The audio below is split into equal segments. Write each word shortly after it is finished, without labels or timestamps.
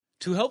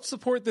To help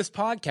support this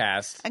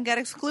podcast and get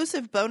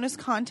exclusive bonus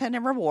content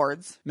and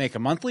rewards, make a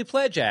monthly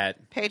pledge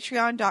at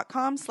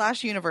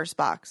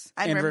patreon.com/universebox.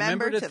 And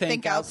remember to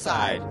think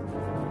outside.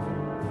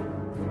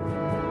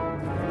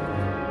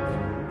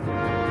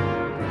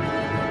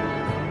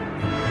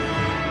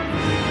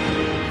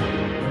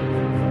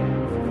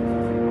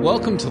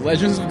 Welcome to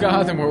Legends of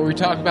Gotham, where we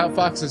talk about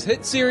Fox's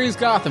hit series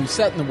Gotham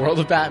set in the world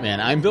of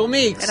Batman. I'm Bill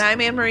Meeks. And I'm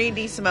Anne-Marie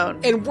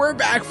DeSimone. And we're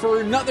back for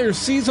another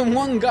Season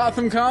 1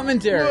 Gotham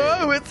commentary.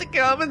 Whoa, it's a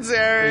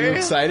commentary. Are you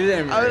excited,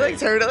 Anne-Marie? I'm like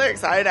totally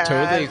excited.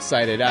 Totally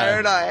excited.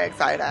 Totally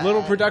excited.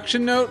 Little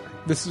production note,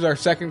 this is our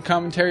second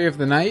commentary of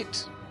the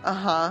night.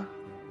 Uh-huh.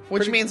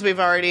 Which means we've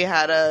already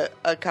had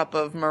a cup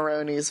of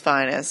Maroni's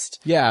Finest.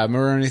 Yeah,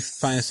 Maroni's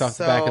Finest off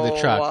the back of the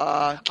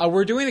truck.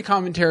 We're doing a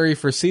commentary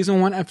for Season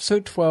 1,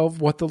 Episode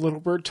 12, What the Little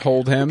Bird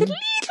Told Him. The Little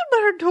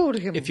Bird Told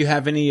Him. If you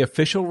have any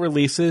official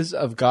releases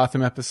of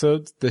Gotham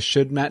episodes, this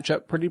should match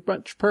up pretty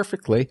much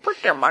perfectly.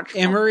 Pretty much.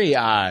 Anne-Marie,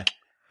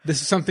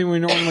 this is something we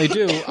normally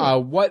do.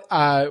 What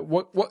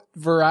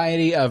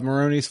variety of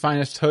Maroni's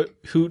Finest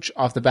hooch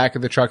off the back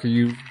of the truck are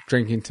you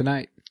drinking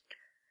tonight?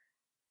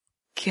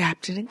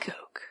 Captain and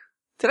Coke.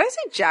 Did I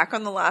say Jack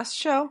on the last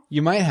show?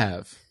 You might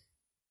have.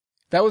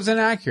 That was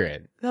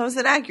inaccurate. That was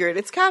inaccurate.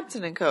 It's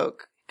Captain and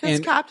Coke. Because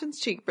Captain's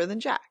cheaper than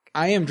Jack.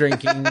 I am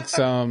drinking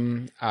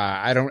some,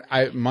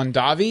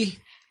 Mondavi.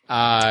 It's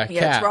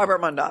Robert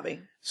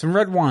Mondavi. Some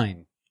red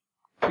wine.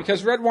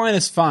 Because red wine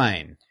is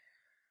fine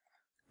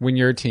when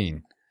you're a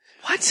teen.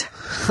 What?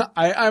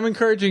 I'm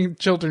encouraging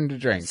children to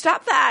drink.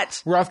 Stop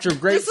that. We're off to a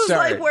great start. This is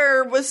like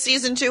where with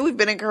Season 2 we've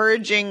been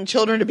encouraging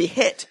children to be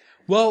hit.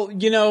 Well,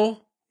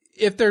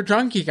 if they're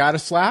drunk, you gotta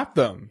slap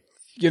them,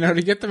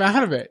 to get them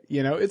out of it.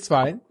 It's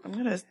fine. I'm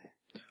gonna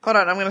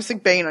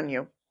stick Bane on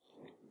you.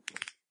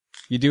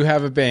 You do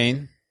have a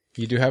Bane.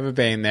 You do have a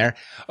Bane there.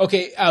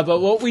 Okay,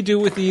 but what we do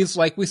with these,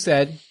 like we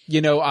said,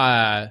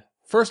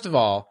 first of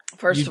all,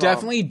 you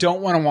definitely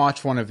don't want to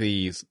watch one of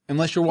these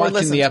unless you're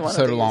watching the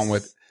episode along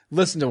with,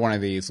 listen to one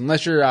of these,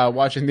 unless you're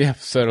watching the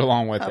episode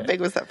along with it. How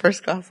big was that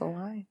first glass of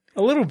wine?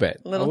 A little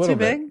bit. A little too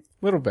big? A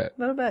little bit.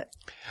 But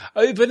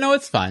no,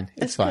 it's fine.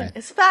 It's fine.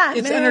 It's fine.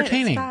 It's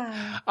entertaining.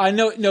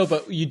 No,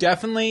 but you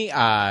definitely,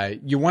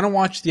 you want to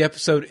watch the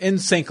episode in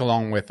sync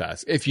along with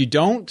us. If you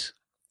don't,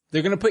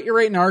 they're going to put you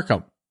right in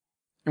Arkham.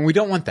 And we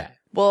don't want that.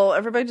 Well,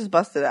 everybody just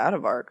busted out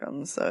of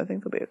Arkham, so I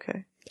think they'll be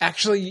okay.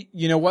 Actually,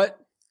 you know what?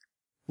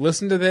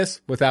 Listen to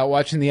this without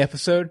watching the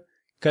episode,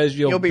 because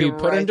you'll be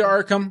put into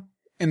Arkham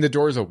and the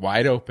doors are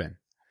wide open.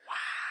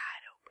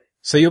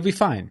 So you'll be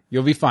fine.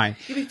 You'll be fine.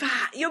 You'll be fine.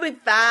 You'll be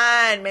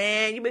fine,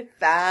 man. You'll be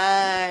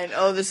fine.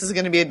 Oh, this is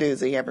going to be a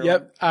doozy,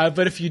 everyone. Yep.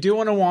 But if you do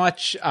want to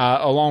watch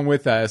along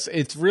with us,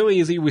 it's really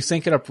easy. We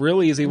sync it up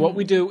really easy. Mm-hmm. What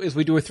we do is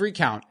we do a 3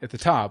 count at the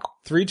top.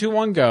 3, 2,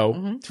 1, go.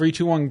 Mm-hmm. 3,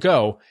 2, 1,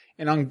 go.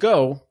 And on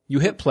go, you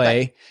hit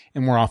play,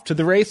 and we're off to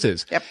the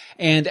races. Yep.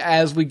 And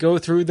as we go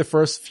through the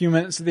first few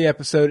minutes of the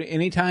episode,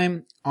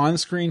 anytime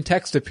on-screen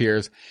text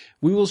appears,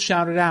 we will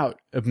shout it out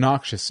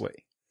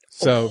obnoxiously.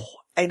 So...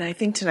 And I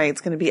think tonight's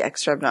going to be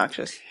extra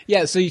obnoxious.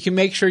 Yeah, so you can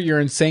make sure you're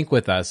in sync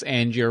with us,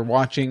 and you're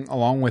watching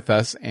along with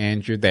us,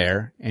 and you're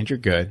there, and you're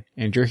good,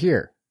 and you're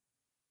here,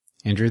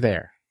 and you're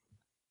there.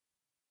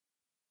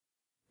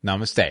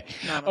 Namaste.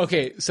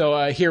 Okay,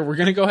 so here, we're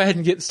going to go ahead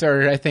and get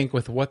started, I think,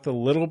 with what the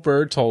little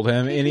bird told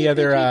him. Any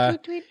other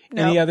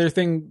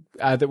thing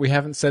that we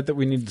haven't said that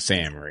we need to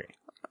say, Anne-Marie?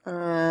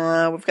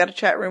 We've got a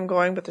chat room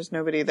going, but there's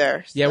nobody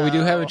there. So. Yeah, we do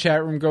have a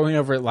chat room going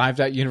over at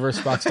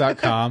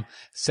live.universebox.com.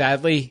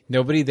 Sadly,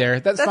 nobody there.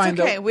 That's fine,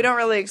 okay. Though. We don't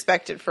really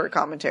expect it for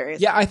commentaries.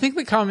 Yeah, I think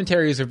the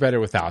commentaries are better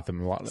without them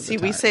a lot of the time. See,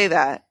 we say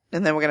that,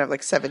 and then we're going to have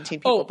like 17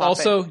 people pop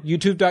also, in.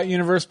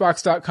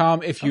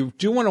 youtube.universebox.com. If you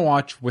do want to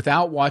watch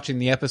without watching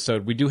the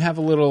episode, we do have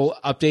a little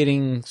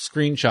updating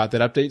screenshot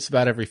that updates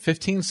about every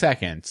 15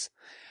 seconds.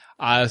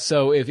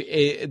 So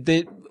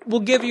we'll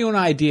give you an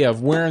idea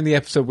of where in the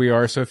episode we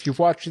are. So if you've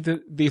watched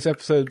these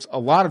episodes a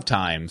lot of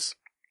times,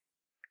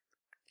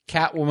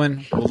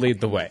 Catwoman will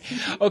lead the way.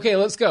 Okay,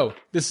 let's go.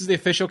 This is the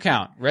official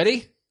count.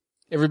 Ready?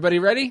 Everybody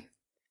ready?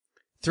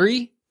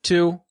 3,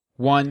 2,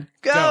 1,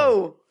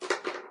 go!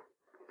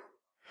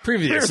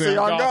 Previously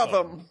on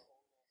Gotham.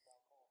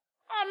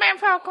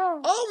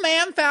 Oh,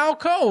 man,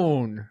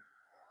 Falcone.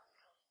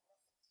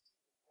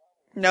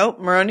 Nope,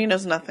 Maroni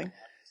knows nothing.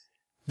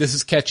 This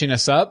is catching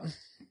us up.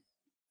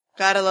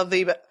 Gotta love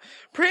the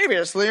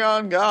previously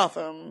on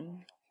Gotham.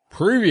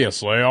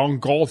 Previously on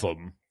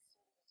Gotham.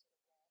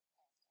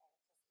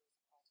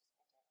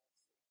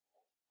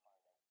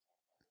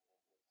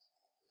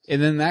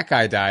 And then that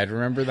guy died.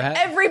 Remember that?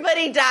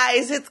 Everybody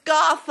dies. It's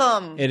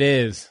Gotham. It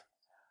is.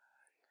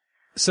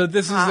 So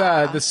this is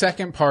the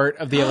second part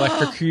of the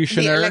Electrocutioner.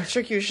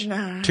 The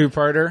Electrocutioner.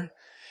 2-parter.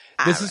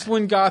 This is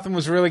when Gotham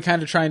was really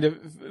kind of trying to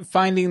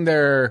finding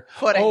their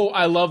footing. Oh,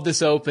 I love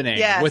this opening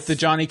with the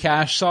Johnny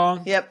Cash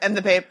song. Yep, and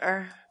the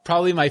paper.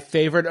 Probably my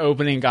favorite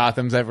opening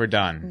Gotham's ever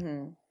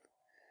done.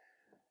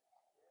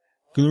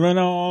 Run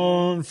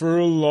on for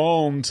a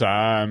long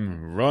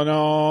time. Run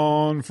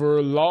on for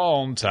a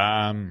long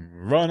time.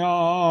 Run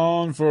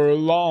on for a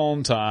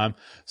long time.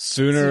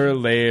 Sooner or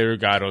later,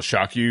 God'll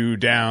shock you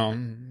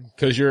down.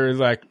 'Cause you're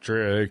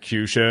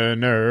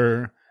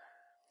electrocutioner.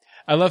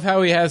 I love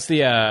how he has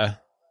the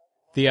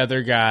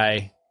other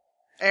guy.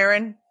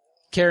 Aaron.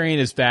 Carrying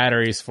his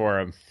batteries for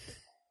him.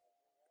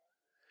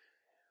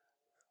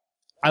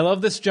 I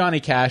love this Johnny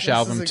Cash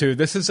album, too.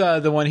 This is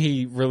the one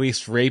he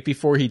released right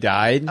before he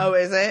died. Oh,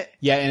 is it?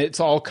 Yeah, and it's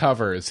all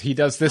covers. He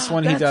does this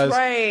one. He does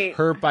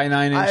Hurt by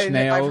Nine Inch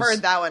Nails. I've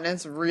heard that one.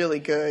 It's really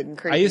good and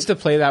creepy. I used to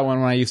play that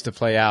one when I used to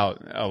play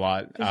out a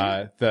lot.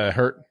 The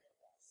Hurt.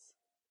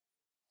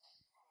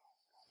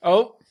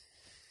 Oh.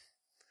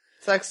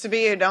 Sucks to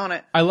be you, don't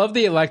it? I love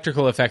the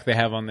electrical effect they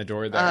have on the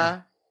door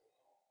there.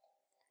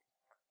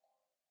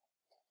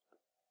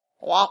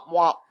 Wah,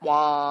 wah,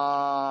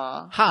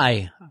 wah.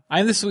 Hi,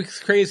 I'm this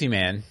week's Crazy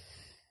Man.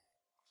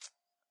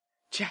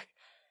 Jack.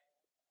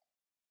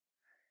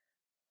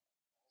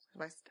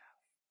 My stuff.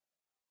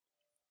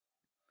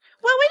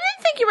 Well, we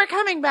didn't think you were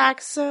coming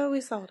back, so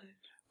we sold it.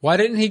 Why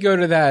didn't he go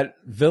to that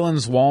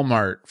Villains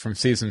Walmart from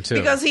season 2?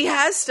 Because he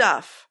has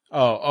stuff.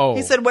 Oh.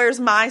 He said, where's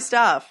my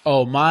stuff?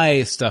 Oh,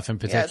 my stuff in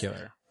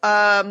particular.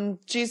 Yes.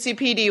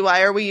 GCPD,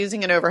 why are we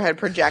using an overhead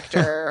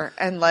projector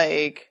and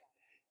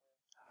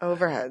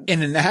overhead?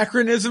 An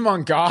anachronism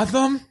on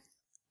Gotham?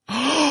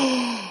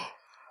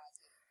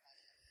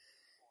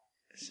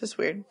 It's just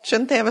weird.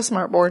 Shouldn't they have a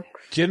smart board?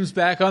 Jim's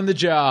back on the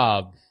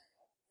job.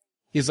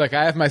 He's like,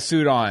 I have my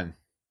suit on.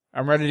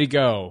 I'm ready to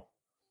go.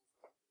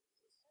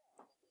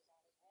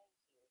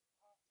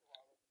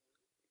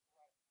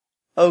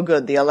 Oh,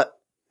 good.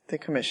 The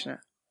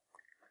commissioner.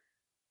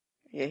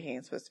 Yeah, he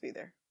ain't supposed to be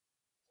there.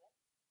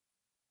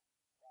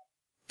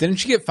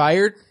 Didn't you get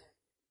fired?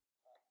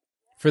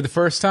 For the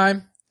first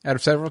time? Out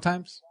of several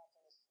times?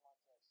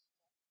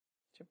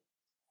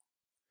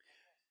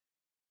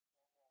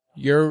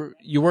 You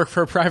work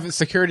for a private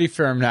security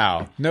firm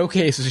now. No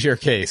case is your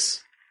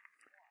case.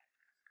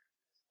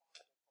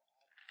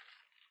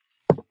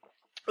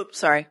 Oops,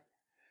 sorry.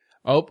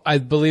 Oh, I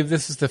believe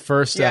this is the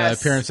first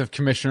appearance of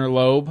Commissioner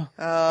Loeb.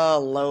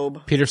 Oh,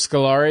 Loeb. Peter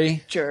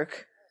Scolari.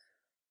 Jerk.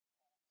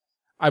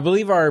 I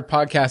believe our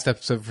podcast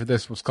episode for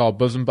this was called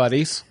Bosom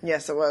Buddies.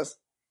 Yes, it was.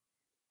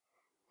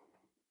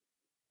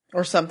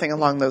 Or something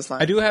along those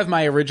lines. I do have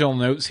my original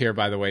notes here,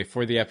 by the way,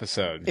 for the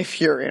episode.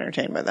 If you're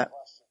entertained by that.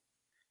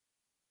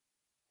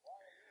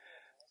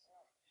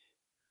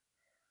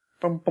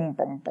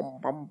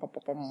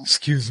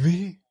 Excuse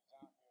me?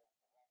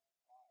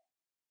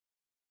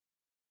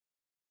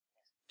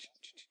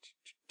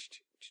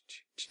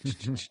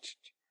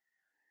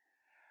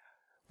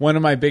 One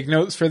of my big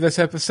notes for this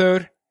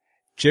episode,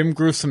 Jim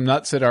grew some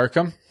nuts at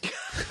Arkham.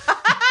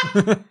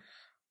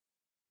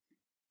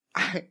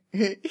 I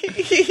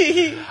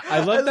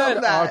love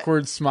that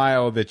awkward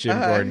smile that Jim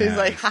Gordon has. He's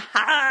like, ha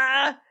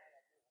ha!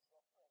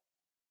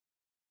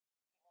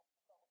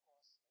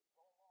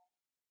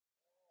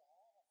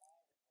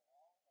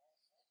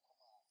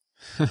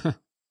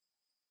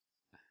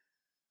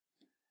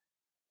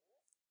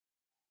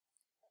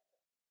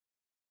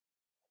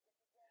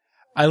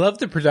 I love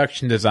the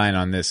production design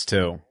on this,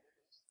 too.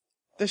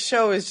 The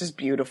show is just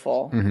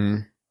beautiful. Mm-hmm.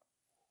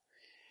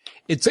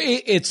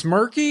 It's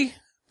murky,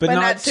 but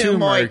not too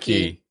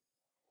murky.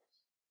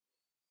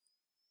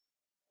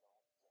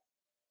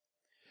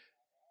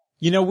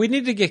 You know, we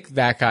need to get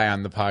that guy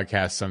on the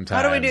podcast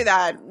sometime. How do we do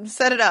that?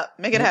 Set it up.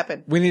 Make it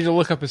happen. We need to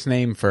look up his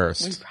name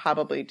first. We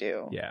probably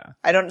do. Yeah.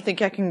 I don't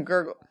think I can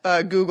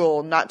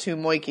Google not too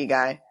moiky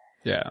guy.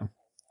 Yeah.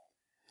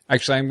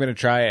 Actually, I'm going to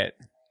try it.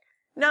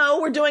 No,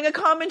 we're doing a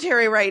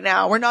commentary right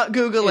now. We're not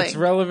Googling. It's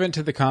relevant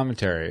to the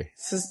commentary.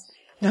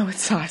 No,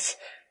 it's not.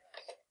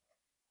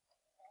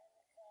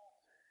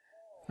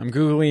 I'm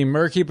Googling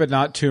murky, but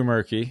not too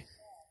murky.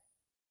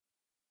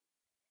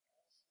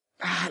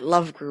 I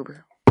love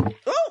Gruber.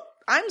 Oh,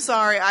 I'm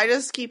sorry. I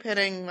just keep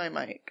hitting my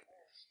mic.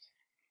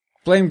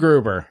 Blame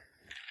Gruber.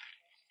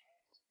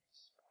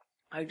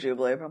 I do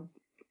blame him.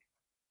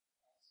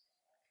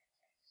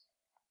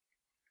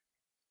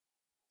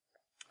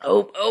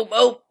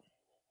 Oh.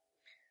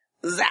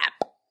 Zap.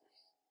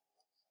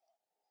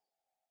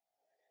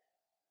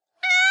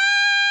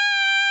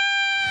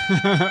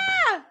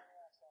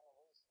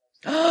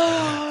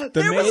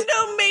 There was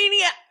no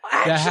maniac.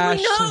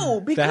 Actually,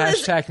 no,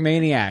 because the hashtag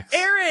maniacs.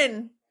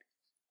 Aaron.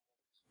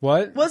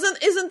 What?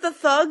 Isn't the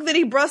thug that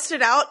he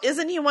busted out?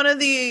 Isn't he one of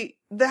the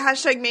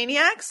hashtag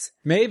maniacs?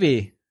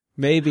 Maybe.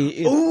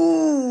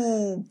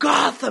 Ooh,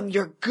 Gotham,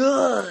 you're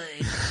good.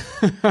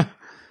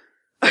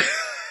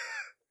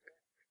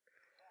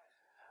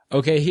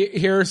 Okay,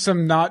 here are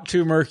some not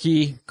too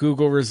murky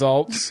Google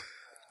results.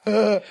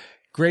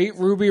 Great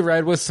ruby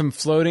red with some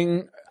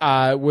floating,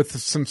 with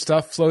some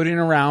stuff floating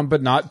around,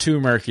 but not too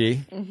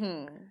murky.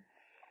 Mm-hmm.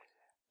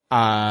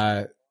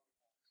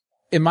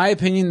 In my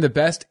opinion, the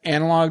best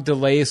analog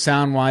delay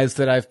sound-wise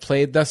that I've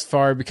played thus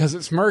far because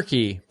it's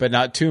murky, but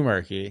not too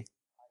murky.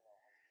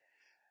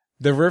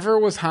 The river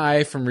was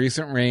high from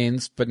recent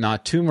rains, but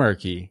not too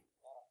murky.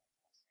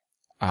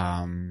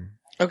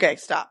 Okay,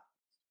 stop.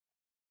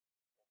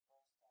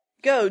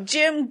 Go,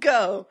 Jim,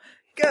 go.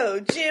 Go,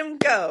 Jim,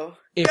 go.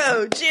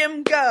 Go,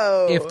 Jim,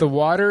 go. If the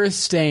water is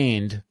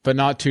stained, but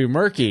not too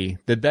murky,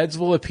 the beds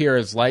will appear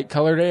as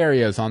light-colored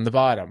areas on the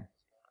bottom.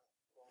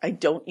 I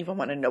don't even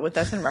want to know what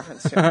that's in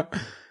reference to.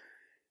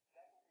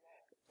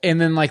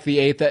 And then, like, the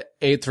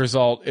eighth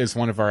result is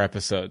one of our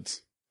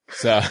episodes.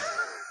 So.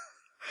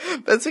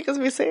 That's because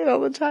we say it all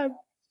the time.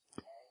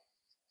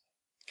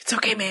 It's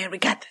okay, man. We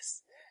got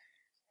this.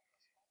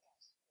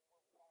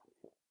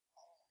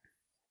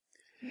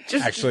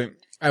 Actually,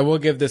 I will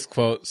give this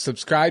quote.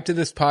 Subscribe to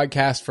this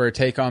podcast for a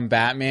take on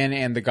Batman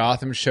and the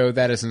Gotham show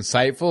that is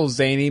insightful,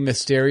 zany,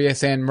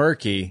 mysterious, and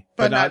murky,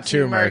 but not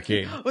too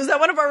murky. Was that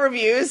one of our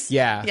reviews?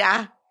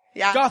 Yeah.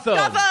 Yeah.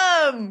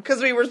 Gotham!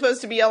 Because we were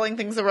supposed to be yelling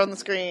things that were on the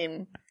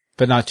screen.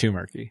 But not too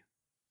murky.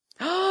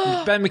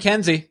 Ben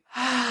McKenzie.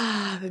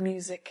 The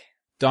music.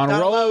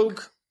 Donald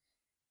Rogue.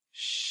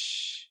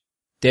 Shh.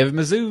 David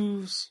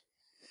Mazouz.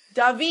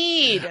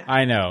 David.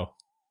 I know.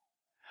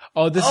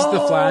 Oh, this is the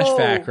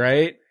flashback,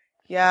 right?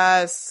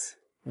 Yes.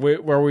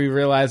 Where we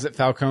realize that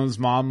Falcone's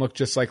mom looked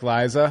just like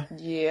Liza.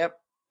 Yep.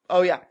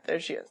 Oh, yeah. There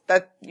she is.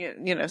 That,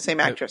 same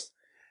actress.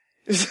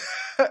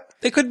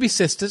 They could be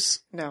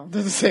sisters. No,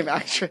 they're the same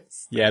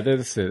actress. Yeah, they're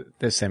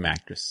the same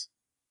actress.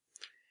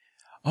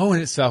 Oh,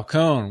 and it's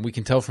Falcone. We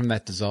can tell from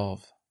that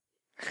dissolve.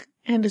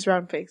 And his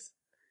round face.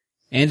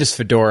 And his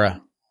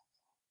fedora.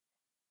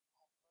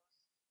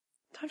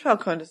 Tom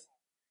Falcone is...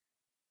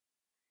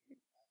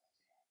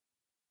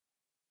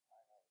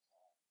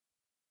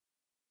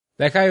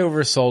 That guy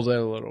oversold it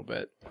a little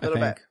bit, I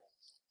think.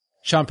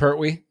 Sean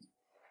Pertwee.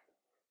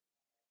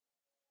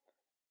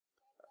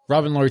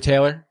 Robin Lord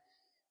Taylor.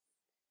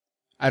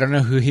 I don't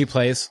know who he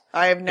plays.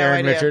 I have no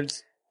Erin idea.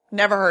 Richards.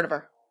 Never heard of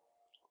her.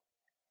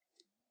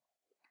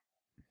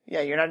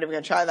 Yeah, you're not even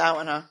going to try that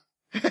one,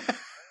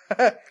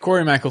 huh?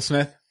 Corey Michael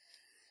Smith.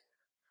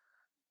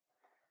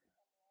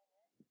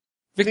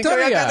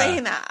 Victoria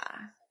Cadena.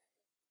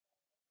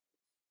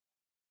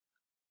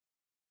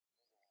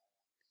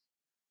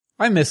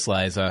 I miss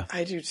Liza.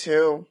 I do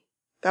too.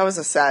 That was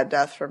a sad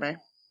death for me.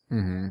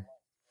 Mm-hmm.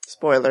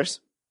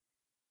 Spoilers.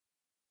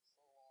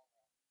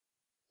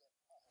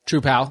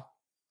 True Pal.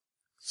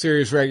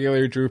 Series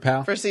regular Drew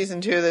Pal. For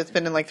season 2, that's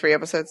been in like 3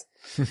 episodes.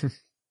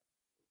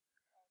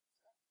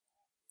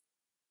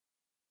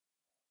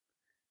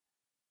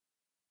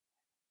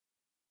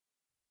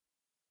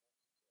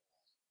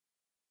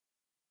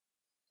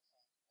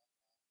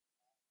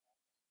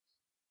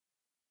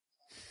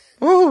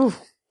 Ooh.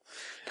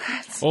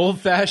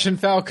 Old-fashioned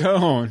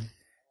Falcone.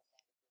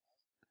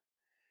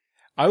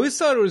 I always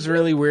thought it was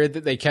really weird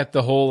that they kept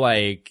the whole,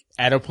 like,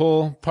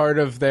 Oedipal part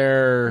of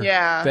their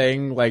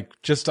thing, like,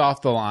 just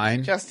off the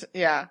line.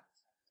 Yeah.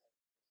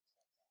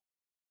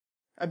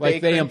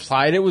 Like, they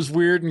implied it was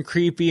weird and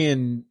creepy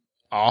and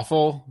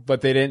awful,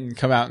 but they didn't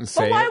come out and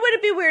say it. But why would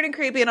it be weird and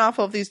creepy and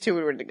awful if these two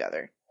were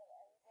together?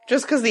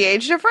 Just because the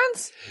age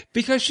difference?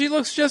 Because she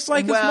looks just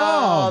like his mom.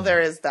 Well,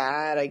 there is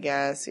that, I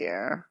guess,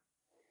 yeah.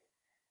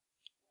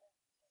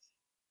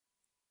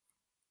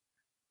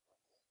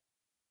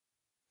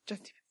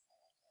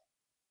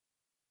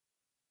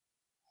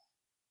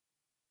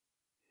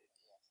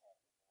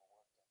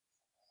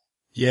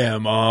 Yeah,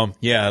 Mom.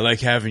 Yeah, I like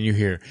having you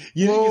here.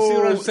 You see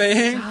what I'm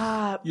saying?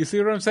 Stop. You see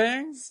what I'm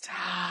saying?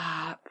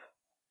 Stop.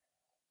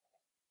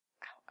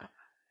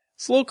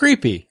 It's a little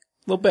creepy.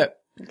 A little bit.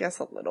 I guess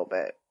a little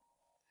bit.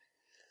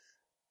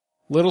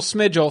 Little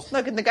smidgel.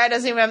 Look, and the guy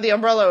doesn't even have the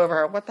umbrella over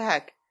her. What the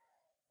heck?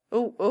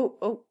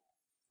 Oh.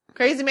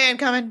 Crazy man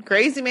coming.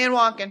 Crazy man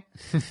walking.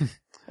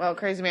 Well,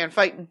 crazy man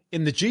fighting.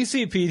 In the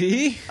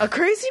GCPD? A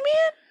crazy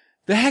man?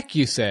 The heck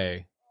you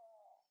say?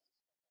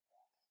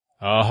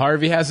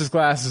 Harvey has his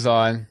glasses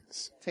on.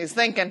 He's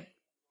thinking.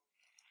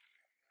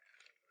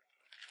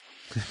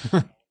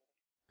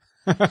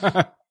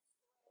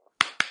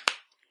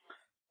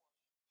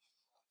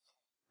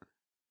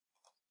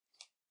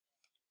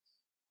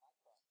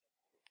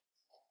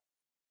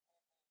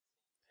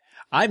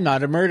 I'm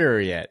not a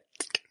murderer yet.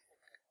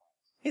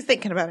 He's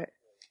thinking about it.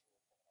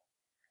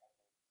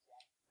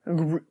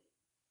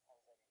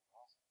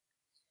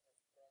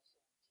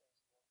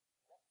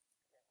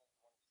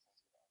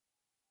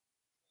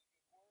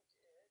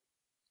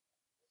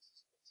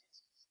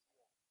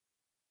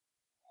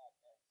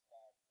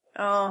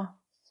 Oh.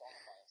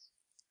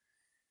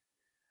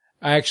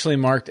 I actually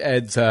marked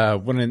Ed's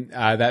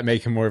that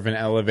make him more of an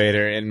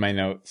elevator in my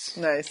notes.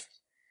 Nice.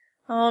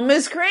 Oh,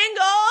 Miss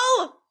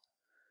Kringle!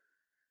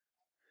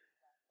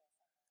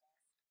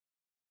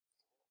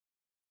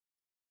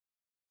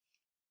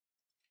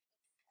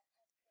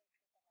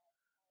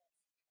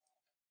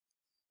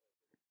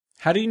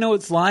 How do you know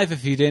it's live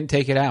if you didn't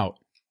take it out?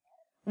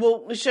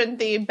 Well, shouldn't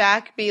the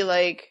back be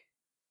like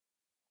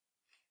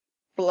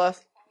blown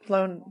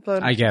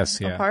I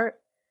guess, yeah. apart?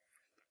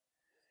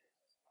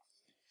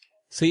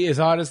 See, as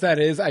odd as that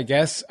is, I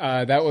guess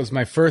that was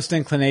my first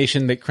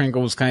inclination that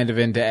Kringle was kind of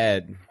into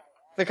Ed.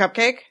 The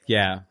cupcake?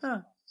 Yeah. Huh.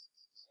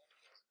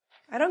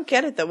 I don't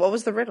get it, though. What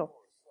was the riddle?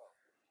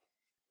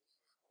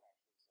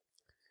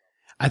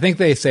 I think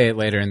they say it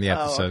later in the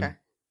episode. Oh, okay.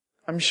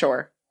 I'm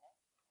sure.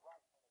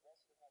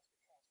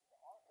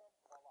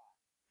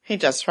 He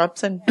just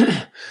drops in.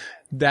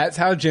 That's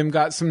how Jim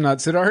got some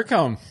nuts at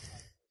Arkham.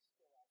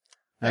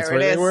 That's where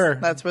they were.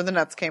 That's where the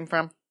nuts came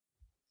from.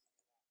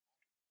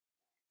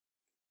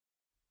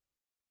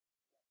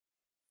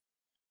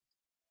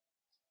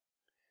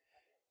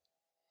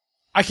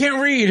 I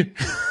can't read.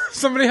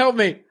 Somebody help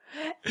me.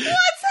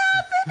 What's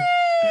happening?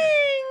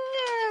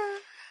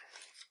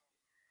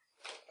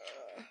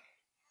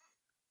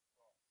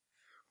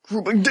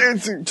 Grouping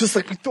dancing, just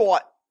like we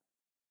thought.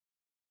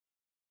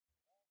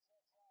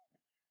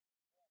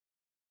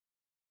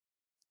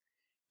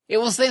 It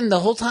was them the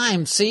whole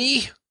time,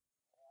 see?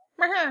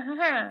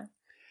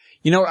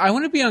 You know, I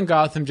want to be on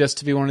Gotham just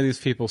to be one of these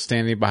people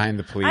standing behind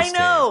the police. I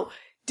know.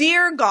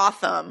 Dear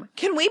Gotham,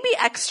 can we be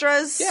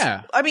extras?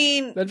 Yeah. I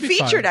mean,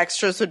 featured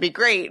extras would be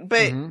great,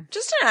 but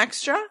just an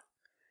extra.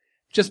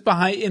 Just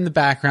behind, in the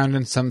background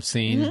in some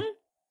scene. Mm-hmm.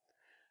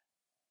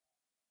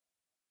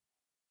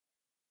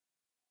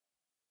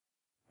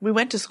 We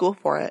went to school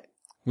for it.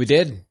 We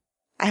did.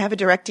 I have a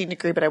directing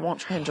degree, but I won't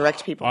try and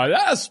direct people.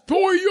 Alas,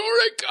 poor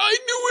Yorick, I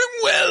knew him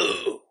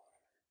well.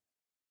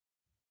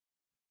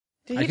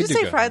 Did he just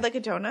say fried like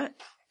a donut?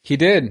 He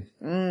did.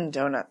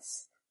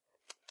 Donuts.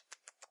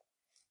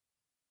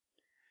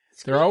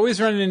 They're always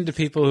running into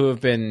people who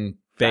have been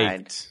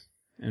baked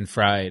and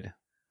fried.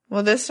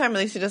 Well, this time at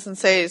least he doesn't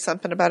say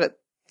something about it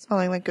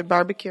smelling like good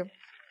barbecue.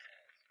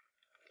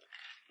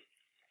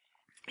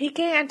 He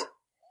can't.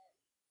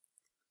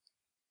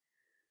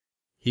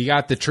 He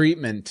got the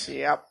treatment.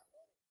 Yep.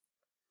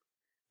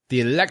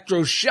 The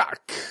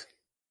electroshock.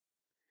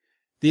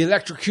 The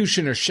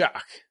electrocutioner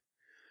shock.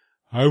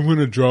 I want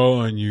to draw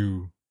on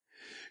you.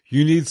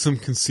 You need some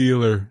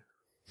concealer.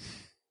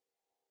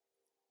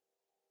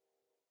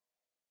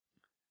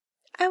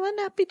 I will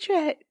not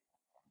betray.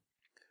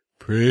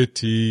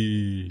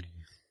 Pretty.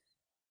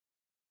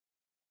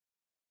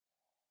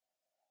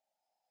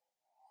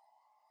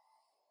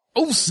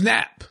 Oh,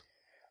 snap.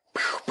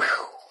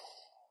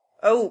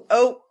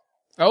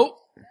 Oh.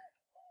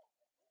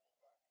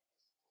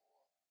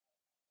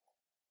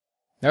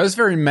 That was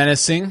very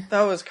menacing.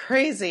 That was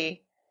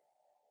crazy.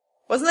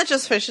 Wasn't that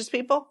just Fish's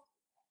people?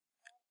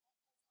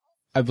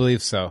 I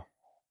believe so.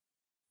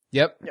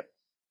 Yep.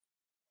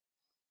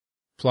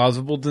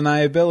 Plausible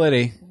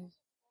deniability.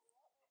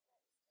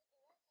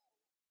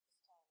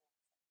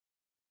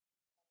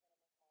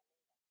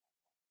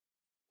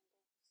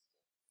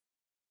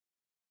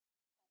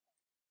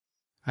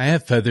 I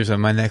have feathers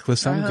on my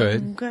necklace. I'm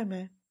good. I'm good,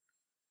 man.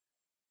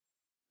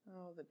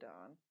 Oh, the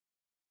dawn.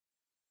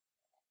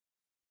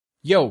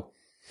 Yo.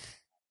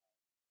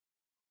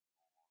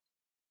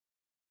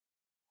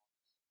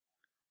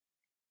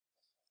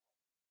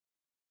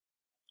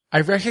 I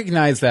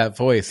recognize that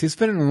voice. He's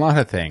been in a lot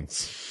of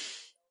things.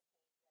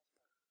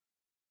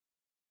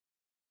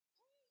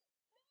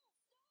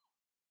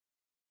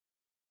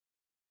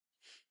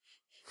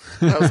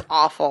 That was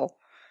awful.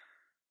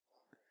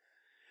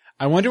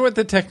 I wonder what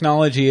the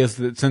technology is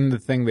that's in the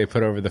thing they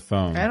put over the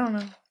phone. I don't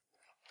know.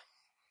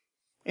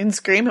 In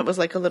Scream, it was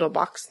like a little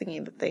box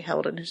thingy that they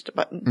held and just a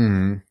button.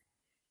 Mm-hmm.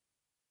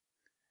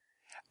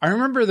 I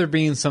remember there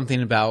being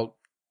something about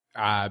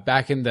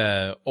back in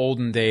the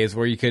olden days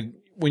where you could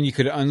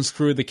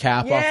unscrew the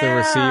cap off the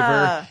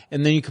receiver,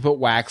 and then you could put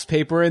wax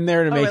paper in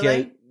there to make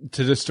it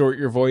to distort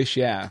your voice.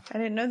 Yeah, I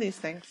didn't know these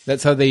things.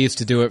 That's how they used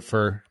to do it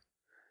for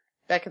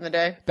back in the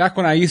day. Back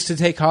when I used to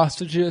take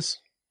hostages,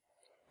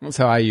 that's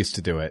how I used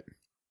to do it.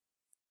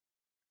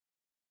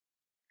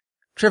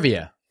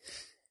 Trivia.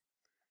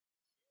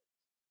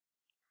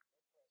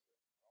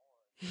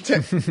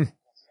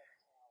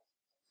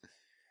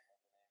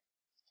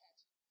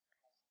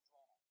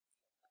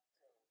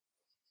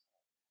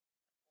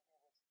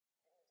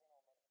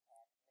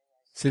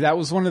 See, that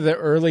was one of the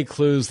early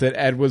clues that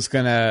Ed was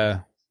going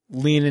to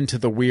lean into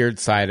the weird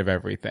side of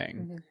everything.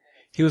 Mm-hmm.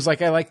 He was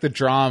like, I like the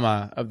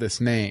drama of this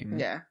name.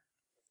 Yeah.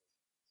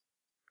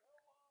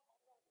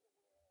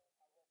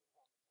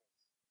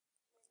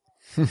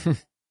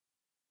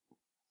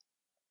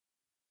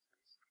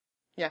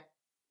 Yeah.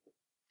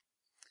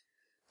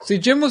 See,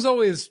 Jim was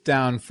always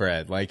down for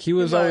Ed. Like, he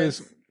was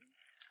a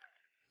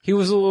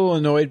little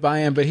annoyed by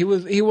him, but he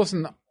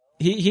wasn't,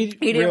 he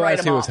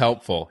realized he was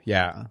helpful.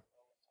 Yeah.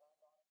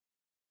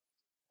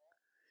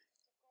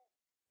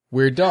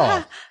 Weird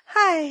doll.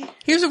 Hi.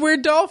 Here's a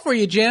weird doll for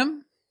you,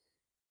 Jim.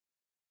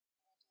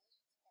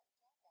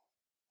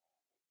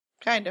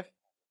 Kind of.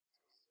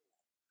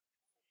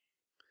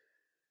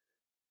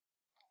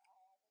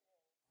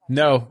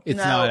 No, it's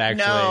not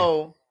actually.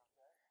 No.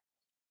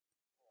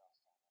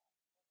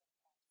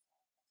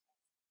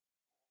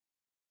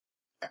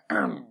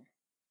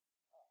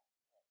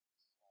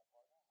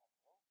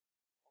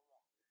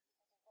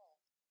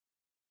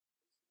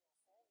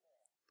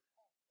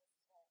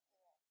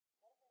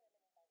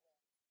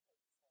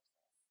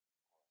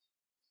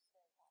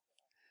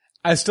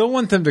 I still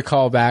want them to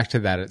call back to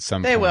that at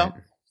some point. They will.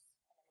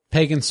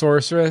 Pagan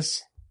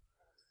sorceress.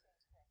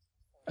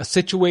 A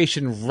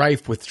situation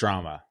rife with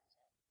drama.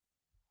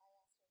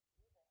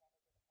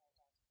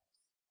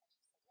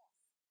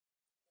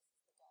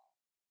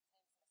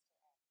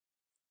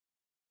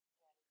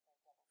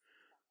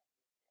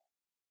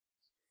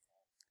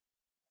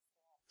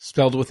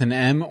 spelled with an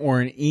M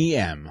or an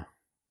EM.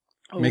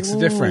 Makes a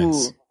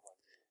difference.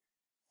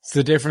 It's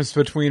the difference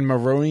between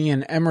Maroney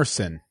and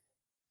Emerson.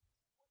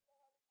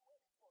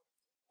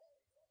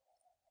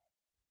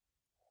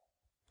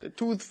 The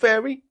Tooth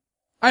Fairy?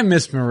 I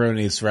miss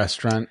Maroney's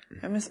restaurant.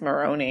 I miss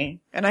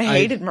Maroney. And I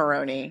hated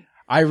Maroney.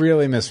 I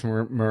really miss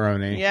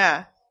Maroney.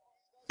 Yeah.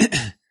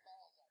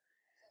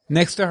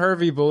 Next to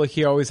Harvey Bullock,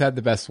 he always had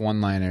the best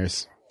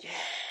one-liners. Yeah.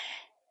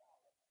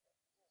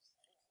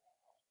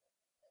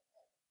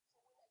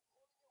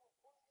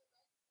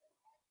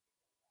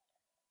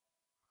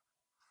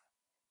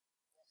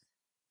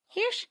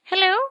 Yes,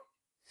 hello?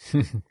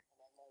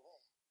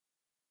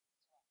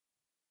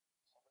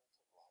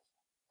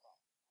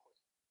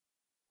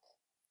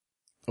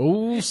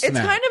 Oh, snap. It's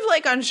kind of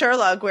like on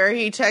Sherlock where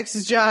he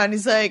texts John.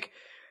 He's like,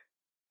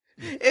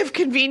 if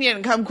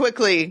convenient, come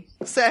quickly.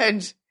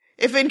 Send.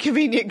 If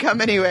inconvenient,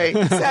 come anyway.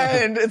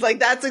 Send. It's like,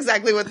 that's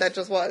exactly what that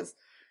just was.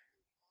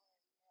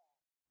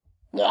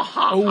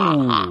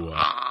 Oh.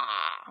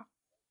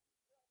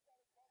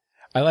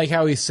 I like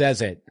how he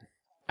says it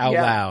out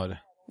loud.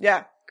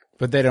 Yeah.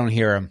 But they don't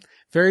hear him.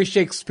 Very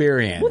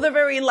Shakespearean. Well, they're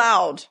very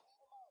loud.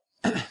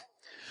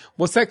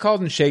 What's that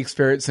called in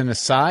Shakespeare? It's an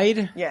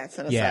aside? Yeah, it's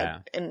an aside. Yeah.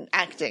 In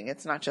acting,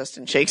 it's not just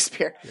in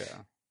Shakespeare.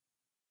 Yeah.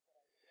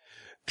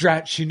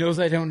 Drat, she knows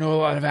I don't know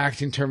a lot of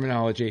acting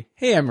terminology.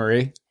 Hey,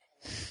 Emery.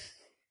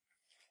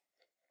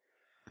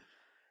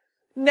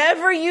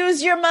 Never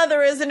use your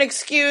mother as an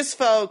excuse,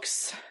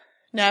 folks.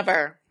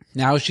 Never.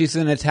 Now she's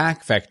an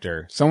attack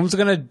vector. Someone's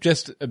gonna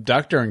just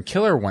abduct her and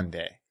kill her one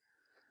day.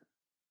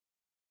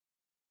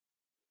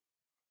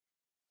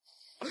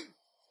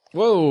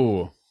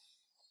 Whoa.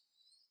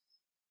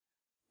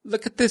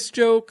 Look at this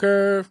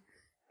Joker.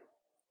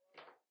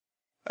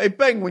 Hey,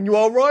 Penguin, you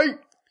alright?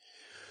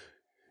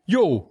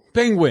 Yo,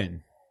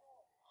 Penguin.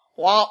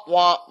 Wah,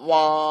 wah,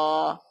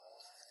 wah.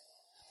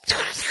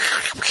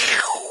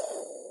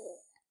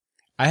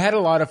 I had a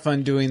lot of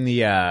fun doing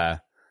the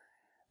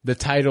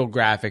title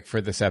graphic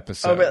for this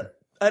episode. Oh, really?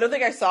 I don't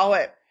think I saw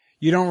it.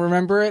 You don't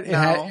remember it?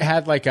 No. It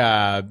had like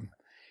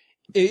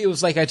it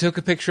was like I took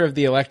a picture of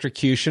the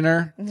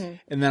electrocutioner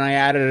and then I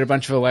added a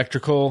bunch of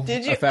electrical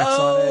effects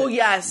on it. Oh,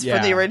 yes, Yeah.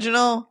 for the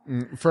original?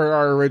 For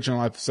our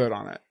original episode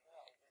on it.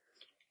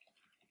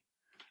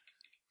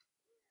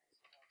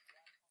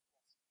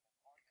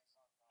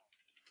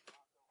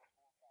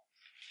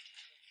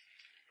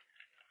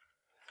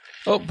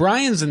 Oh,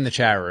 Brian's in the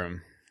chat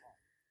room.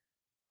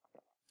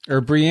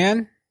 Or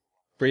Brienne?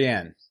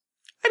 Brienne.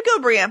 I'd go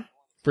Brienne.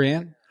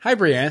 Brienne? Hi,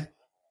 Brienne.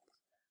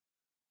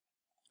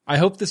 I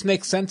hope this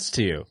makes sense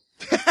to you.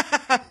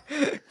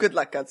 Good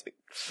luck, Godspeed.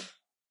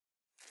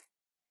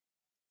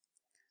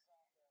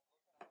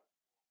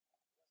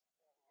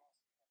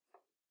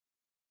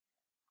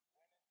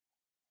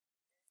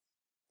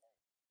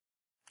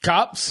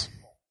 Cops?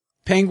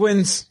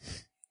 Penguins?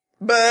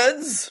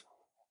 Birds?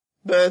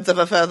 Birds of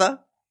a feather?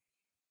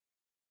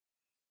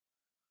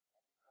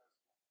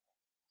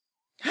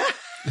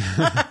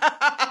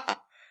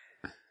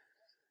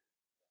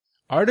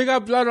 I already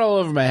got blood all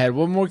over my head.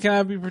 What more can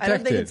I be protected? I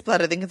don't think it's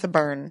blood. I think it's a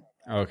burn.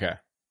 Okay.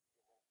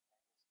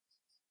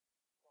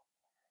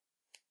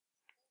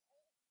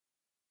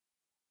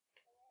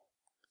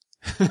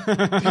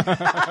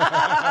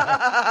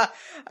 I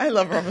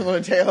love Robert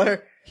Lloyd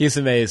Taylor. He's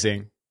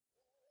amazing.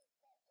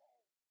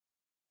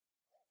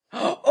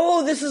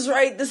 Oh, this is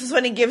right. This is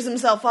when he gives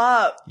himself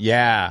up.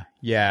 Yeah,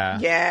 yeah.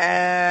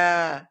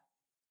 Yeah.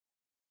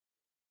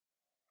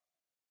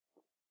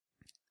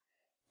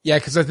 Yeah,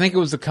 because I think it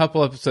was a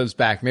couple episodes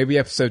back, maybe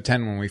episode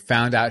 10, when we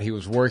found out he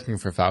was working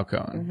for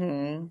Falcone.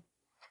 Mm-hmm.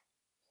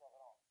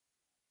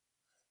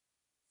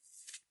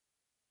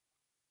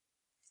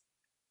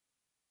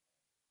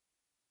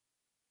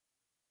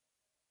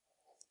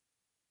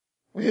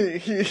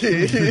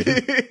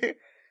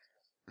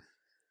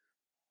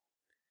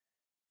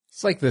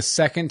 It's like the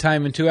second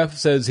time in 2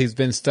 episodes he's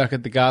been stuck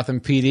at the Gotham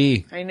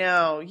PD. I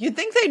know. You'd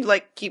think they'd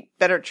like keep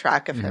better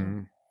track of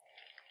him.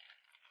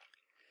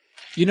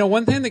 You know,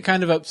 one thing that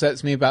kind of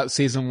upsets me about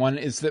season 1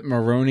 is that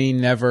Maroney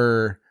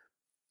never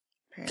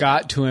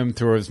got to him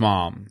through his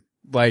mom.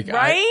 Like,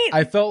 right?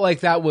 I felt like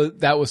that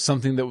was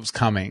something that was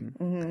coming,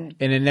 and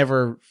it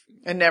never.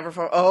 And never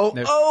for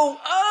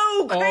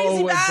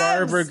crazy when Babs!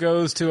 Barbara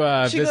goes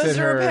to She visit goes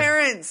to her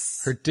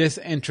parents. her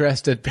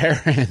disinterested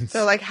parents.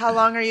 They're like, "How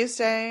long are you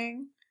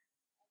staying?"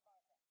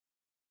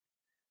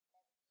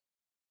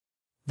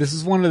 This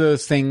is one of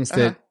those things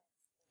that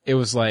it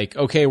was like,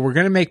 okay, we're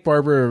going to make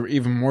Barbara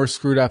even more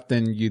screwed up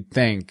than you'd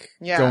think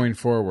going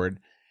forward.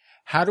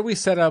 How do we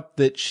set up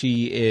that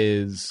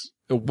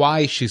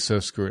why she's so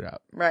screwed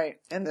up? Right.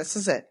 And this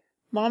is it.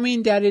 Mommy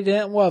and Daddy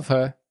didn't love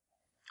her.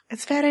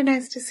 It's very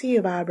nice to see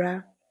you,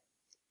 Barbara.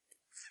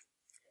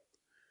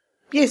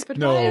 Yes, but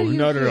No, why are you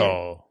not here? at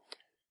all.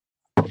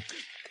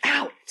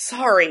 Ow.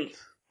 Sorry.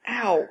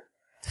 Ow.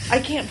 I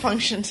can't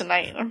function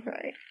tonight. I'm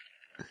right.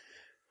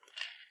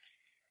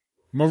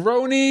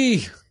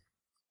 Maroney!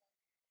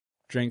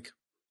 Drink.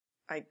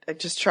 I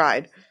just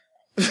tried.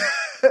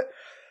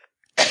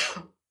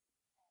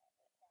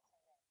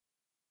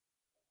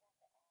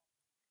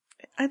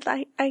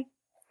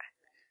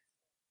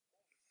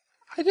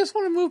 I just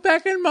want to move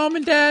back in, Mom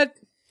and Dad.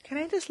 Can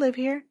I just live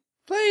here?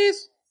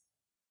 Please.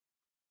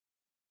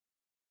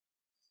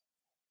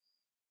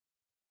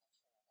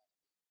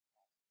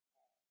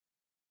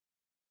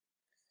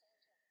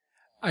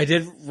 I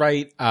did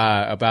write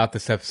about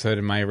this episode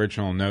in my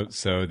original notes,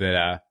 so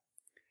that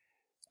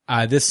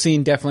this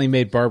scene definitely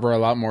made Barbara a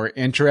lot more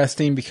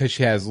interesting because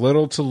she has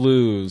little to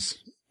lose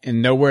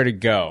and nowhere to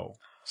go.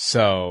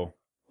 So,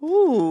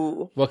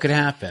 ooh, what could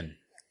happen?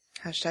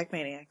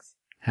 #maniacs.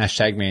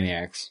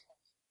 #maniacs.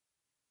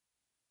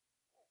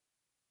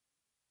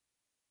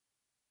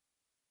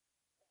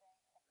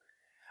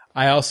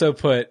 I also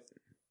put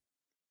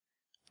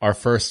our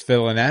first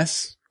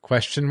villainess ?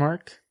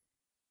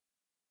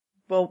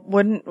 Well,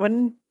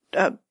 wouldn't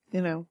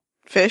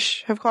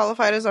Fish have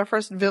qualified as our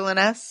first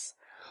villainess?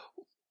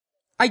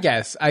 I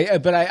guess.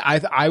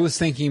 I was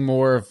thinking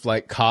more of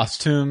like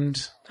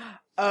costumed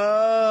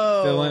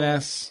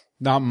villainess,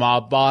 not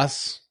mob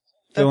boss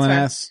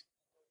villainess.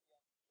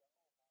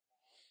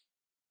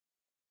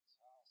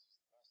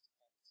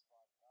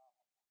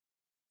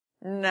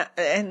 No,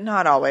 and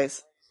not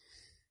always.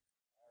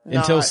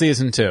 Until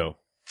season 2.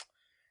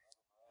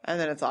 And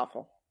then it's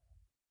awful.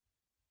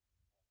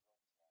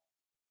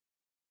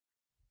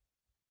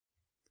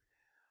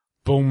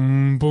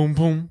 Boom, boom,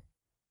 boom.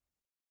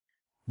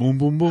 Boom,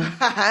 boom, boom.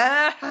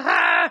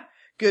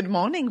 Good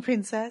morning,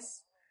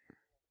 princess.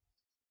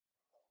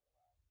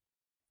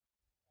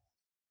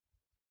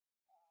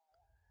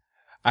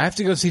 I have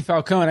to go see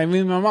Falcone. I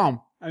mean my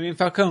mom. I mean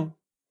Falcone.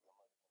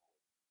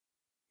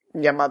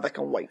 Your mother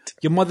can wait.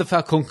 Your mother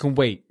Falcone can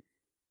wait.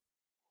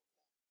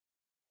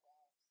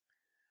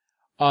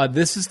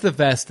 This is the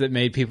vest that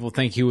made people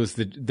think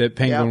that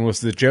Penguin was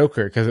the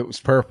Joker because it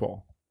was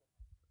purple.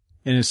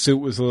 And his suit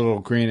was a little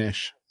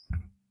greenish.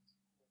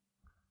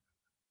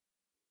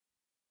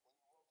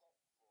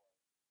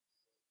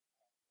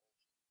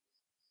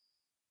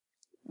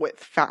 With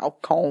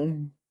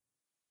Falcone.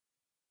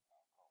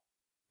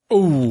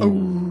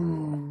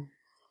 Ooh.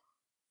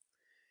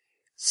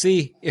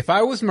 See, if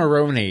I was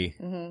Maroney,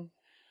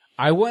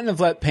 I wouldn't have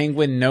let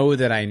Penguin know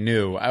that I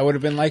knew. I would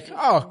have been like,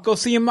 oh, go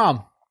see your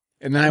mom.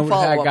 And then I would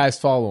have had guys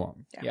follow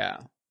him. Yeah.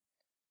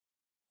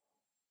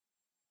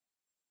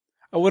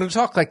 I would have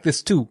talked like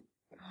this too.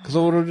 Because I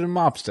would have been a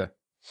mobster.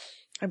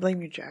 I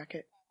blame your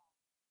jacket.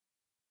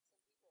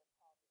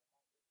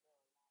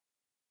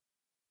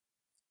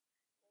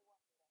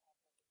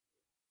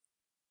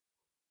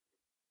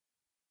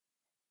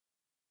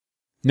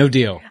 No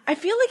deal. I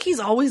feel like he's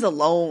always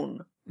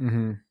alone.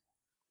 Mm-hmm.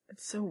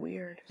 It's so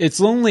weird. It's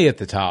lonely at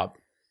the top.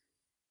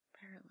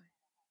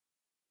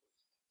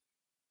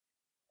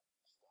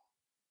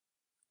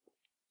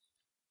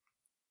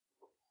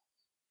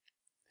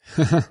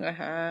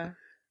 Apparently.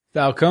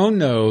 Falcone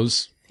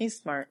knows. He's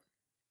smart.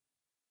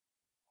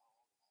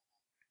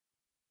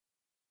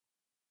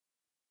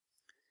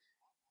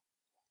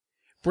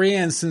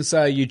 Brienne, since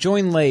you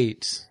joined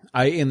late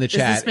in the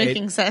chat. Is this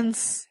making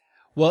sense?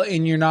 Well,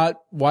 and you're not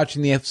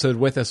watching the episode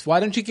with us, why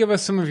don't you give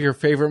us some of your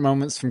favorite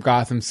moments from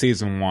Gotham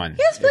Season 1?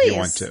 Yes, please. If you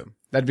want to.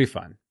 That'd be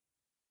fun.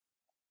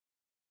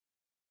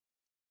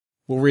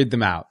 We'll read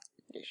them out.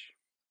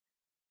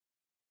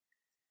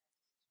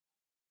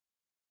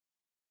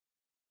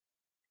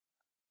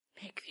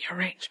 Make the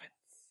arrangements.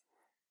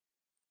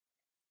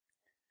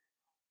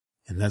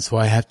 And that's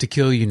why I have to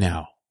kill you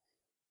now.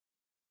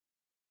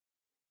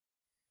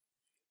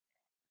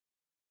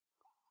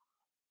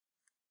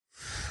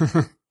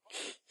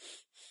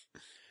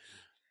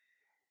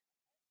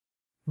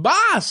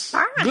 Boss!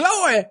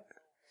 Glory!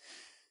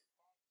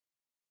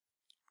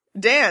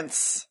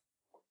 Dance!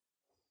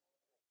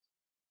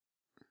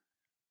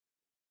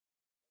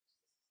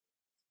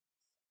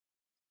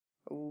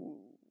 Ooh.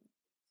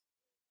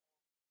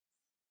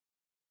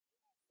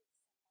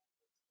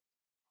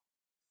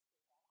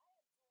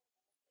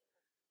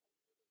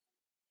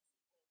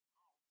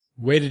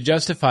 Way to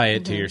justify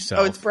it to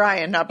yourself. Oh, it's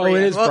Brian, not Brian. Oh,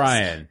 it is Whoops.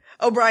 Brian.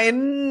 Oh,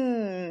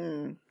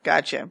 Brian.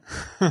 Gotcha.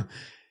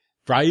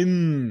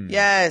 Brian.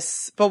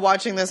 Yes, but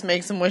watching this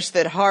makes him wish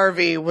that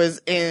Harvey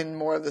was in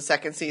more of the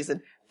second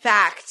season.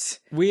 Fact.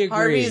 We agree.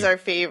 Harvey's our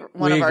favorite.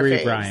 One of our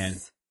faves. Brian.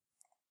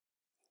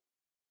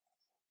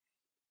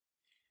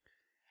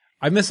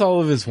 I miss all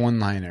of his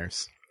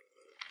one-liners.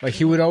 Like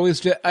he would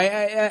always do.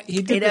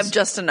 He'd have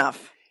just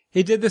enough.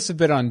 He did this a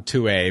bit on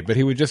 2A, but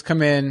he would just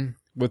come in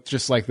with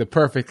just like the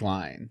perfect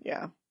line.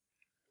 Yeah.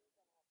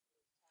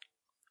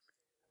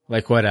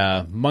 Like what,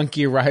 a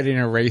monkey riding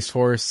a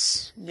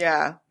racehorse.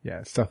 Yeah.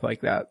 Yeah, stuff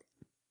like that.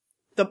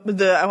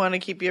 The I want to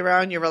keep you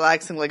around, you're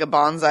relaxing like a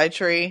bonsai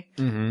tree.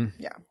 Mm-hmm.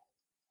 Yeah.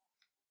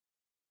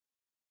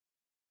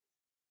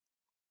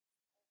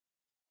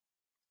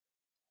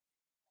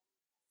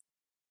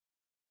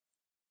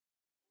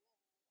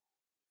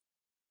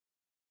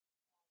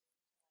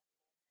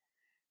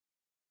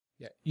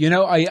 Yeah. You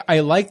know,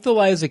 I like the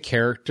Liza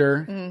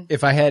character. Mm-hmm.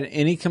 If I had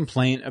any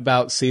complaint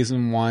about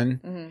season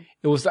 1,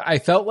 it was that I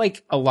felt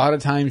like a lot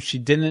of times she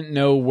didn't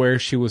know where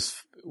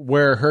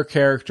her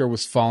character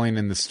was falling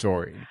in the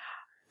story.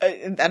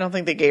 I don't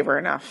think they gave her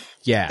enough.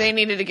 Yeah. They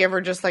needed to give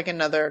her just like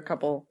another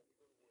couple.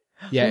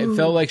 Yeah, it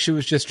felt like she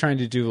was just trying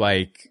to do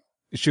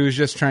she was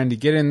just trying to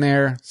get in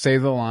there, say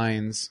the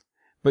lines,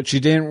 but she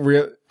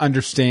didn't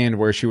understand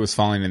where she was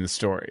falling in the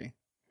story.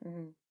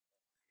 Mm-hmm.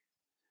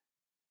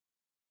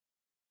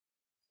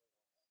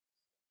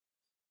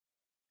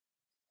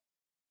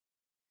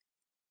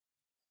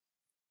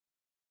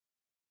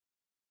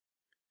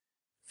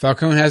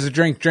 Falcone has a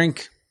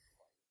drink.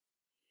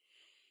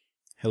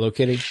 Hello,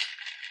 Kitty.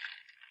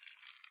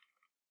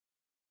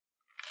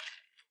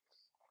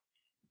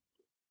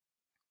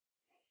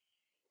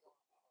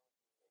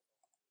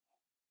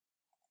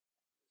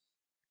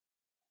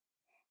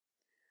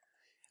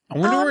 I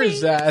wonder where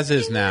Zaz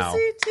is now.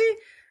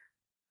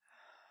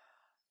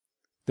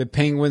 The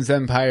Penguin's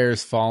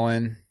empire's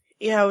fallen.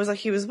 Yeah, it was like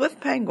he was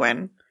with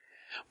Penguin.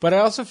 But I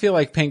also feel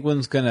like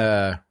Penguin's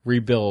gonna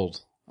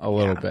rebuild a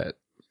little bit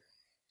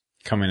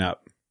coming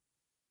up.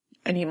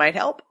 And he might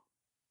help.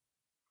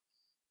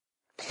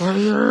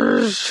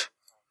 Crazy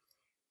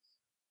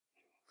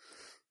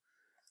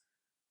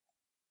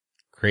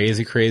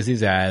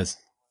Zaz.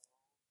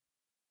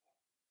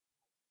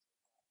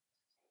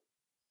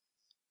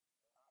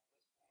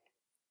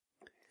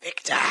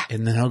 Victor.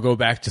 And then I'll go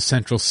back to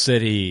Central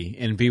City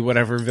and be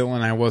whatever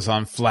villain I was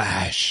on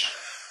Flash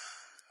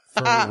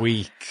for a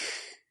week.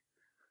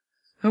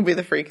 Who'll be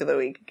the freak of the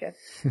week again?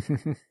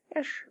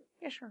 Yes,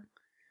 sure.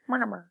 More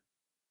number.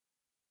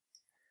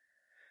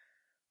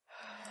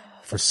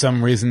 For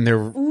some reason, the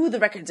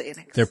Records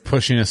Annex. They're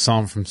pushing a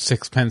song from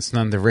Sixpence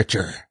None the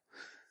Richer.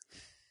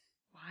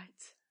 What?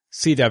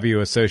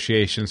 CW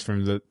associations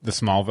from the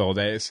Smallville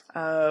days.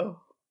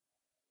 Oh.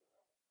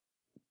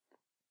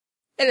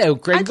 Hello,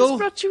 Gringle. I just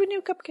brought you a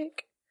new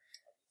cupcake.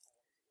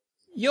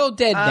 You're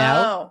dead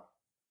now.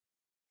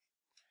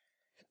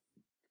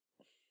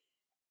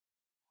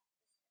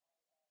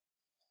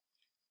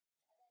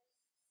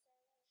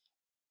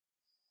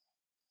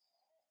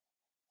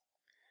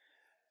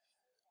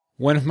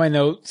 One of my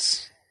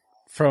notes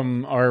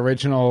from our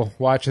original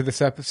watch of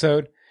this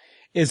episode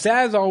is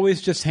Zaz always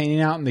just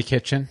hanging out in the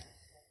kitchen.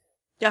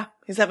 Yeah,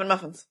 he's having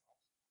muffins.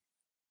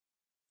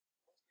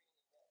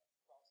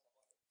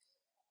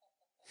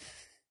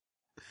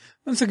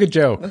 That's a good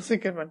joke. That's a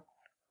good one.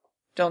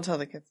 Don't tell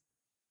the kids.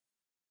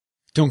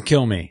 Don't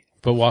kill me,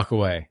 but walk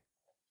away.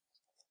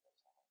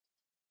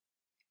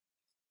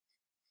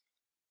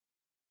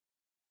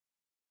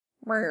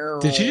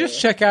 Did she just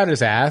check out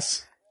his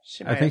ass?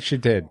 I think she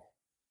did.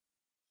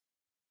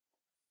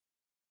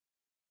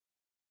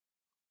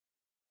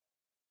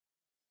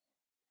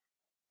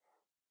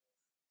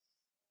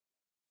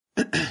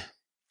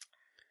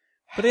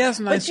 But he has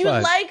a nice butt. But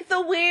you like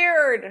the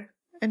weird.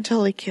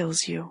 Until he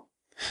kills you.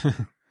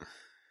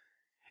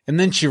 And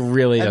then she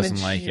really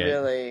doesn't like it.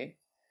 Really.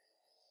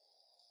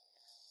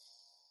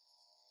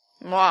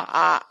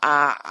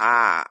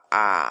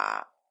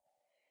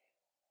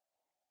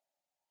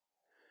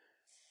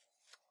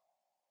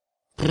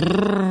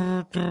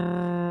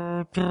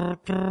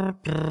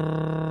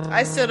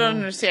 still don't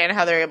understand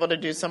how they're able to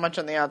do so much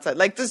on the outside.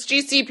 Like, this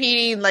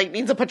GCPD,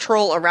 needs a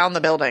patrol around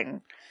the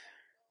building.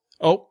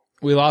 Oh,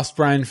 we lost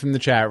Brian from the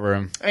chat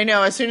room. I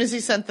know. As soon as he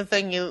sent the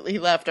thing, he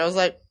left. I was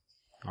like,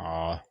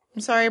 aw.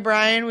 I'm sorry,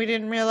 Brian. We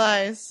didn't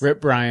realize. Rip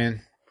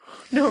Brian.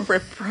 No,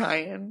 Rip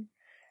Brian.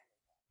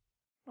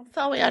 I'm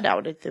sorry, I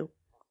doubted too.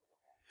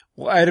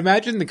 Well, I'd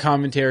imagine the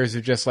commentaries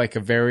are just like a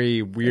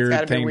very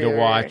weird thing to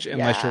watch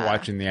unless you're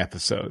watching the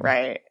episode.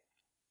 Right.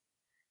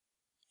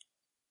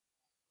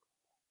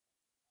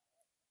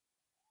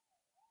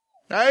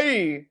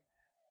 Hey!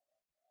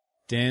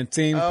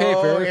 Dancing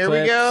paper here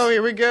clips.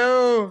 Here we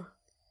go.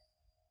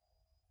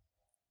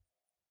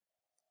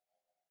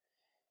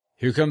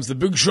 Here comes the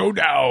big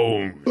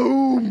showdown.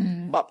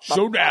 Boom.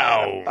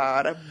 Showdown.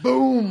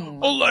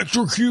 Boom.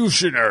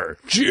 Electrocutioner.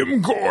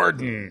 Jim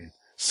Gordon.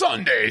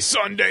 Sunday.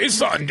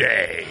 Finish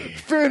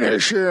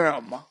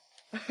him.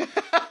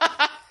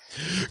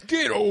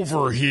 Get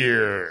over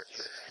here.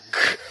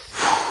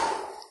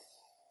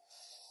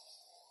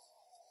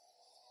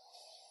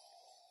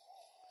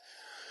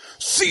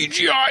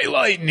 CGI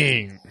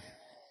lightning.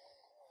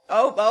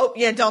 Oh,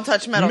 yeah, don't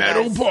touch metal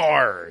guys.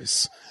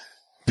 Bars.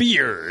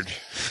 Beard.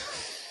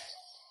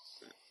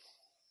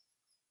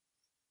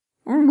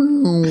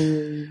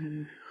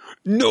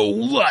 No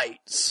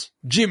lights.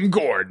 Jim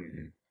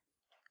Gordon.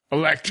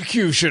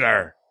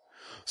 Electrocutioner.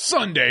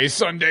 Sunday.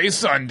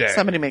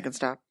 Somebody make it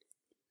stop.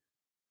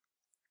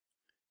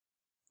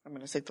 I'm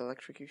going to stick the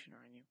electrocutioner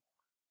on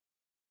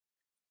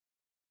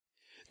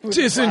you.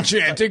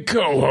 Disenchanted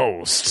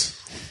co-host.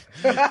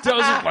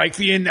 Doesn't like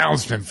the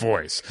announcement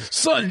voice.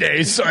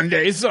 Sunday.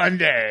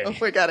 Oh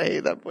my God, I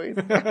hate that voice.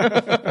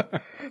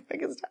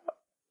 Make it stop.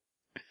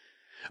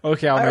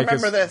 Okay, I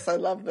remember this. I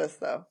love this,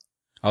 though.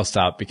 I'll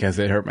stop because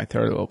it hurt my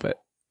throat a little bit.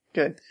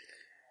 Good.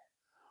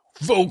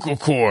 Vocal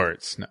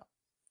cords. No.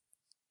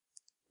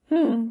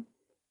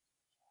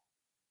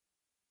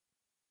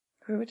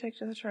 Who would take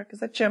to the truck? Is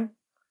that Jim?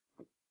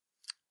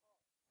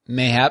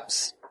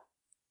 Mayhaps.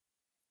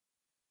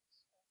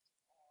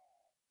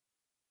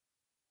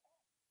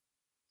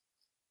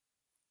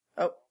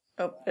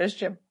 Oh, there's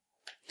Jim.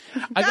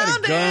 I got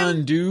a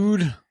gun,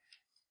 dude.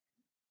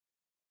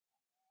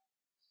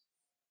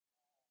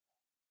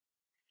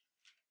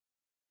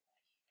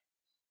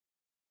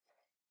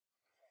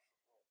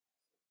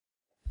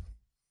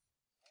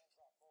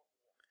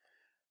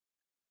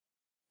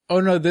 Oh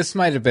no, this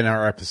might have been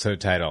our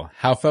episode title.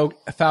 How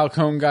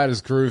Falcone got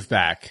his groove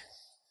back.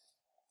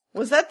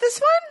 Was that this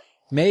one?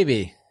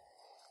 Maybe.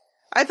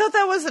 I thought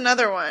that was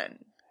another one.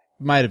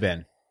 Might have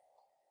been.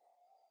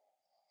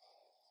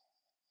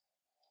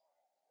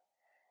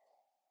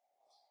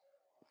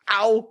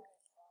 Ow.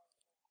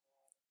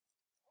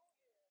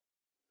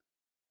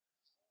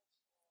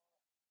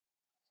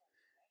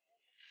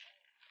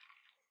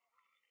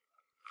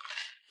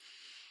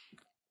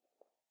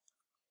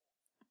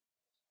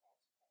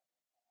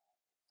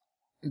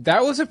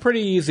 That was a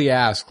pretty easy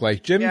ask.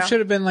 Like, Jim should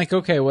have been like,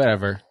 okay,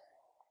 whatever.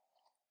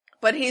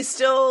 But he's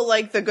still,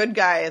 like, the good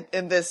guy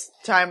in this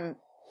time,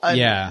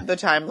 the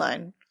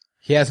timeline.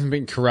 He hasn't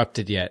been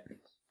corrupted yet.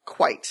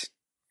 Quite.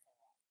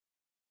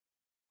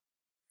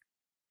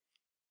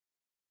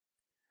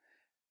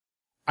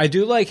 I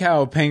do like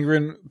how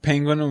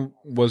Penguin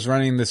was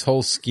running this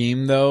whole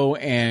scheme, though,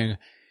 and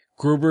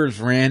Gruber's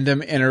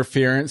random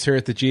interference here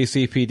at the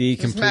GCPD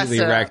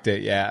completely wrecked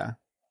it, yeah.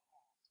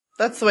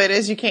 That's the way it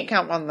is. You can't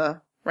count on the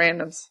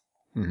randoms.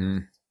 Mm-hmm.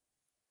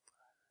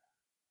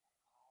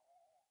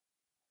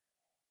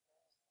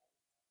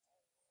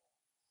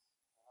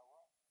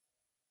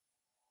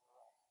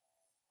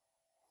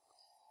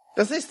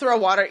 Does he throw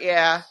water?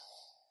 Yeah.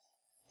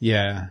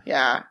 Yeah.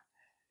 Yeah.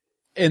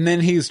 And then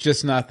he's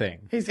just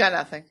nothing. He's got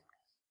nothing.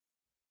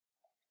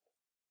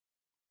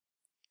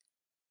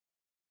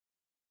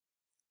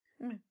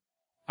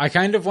 I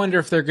kind of wonder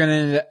if they're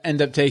going to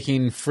end up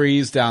taking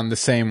Freeze down the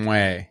same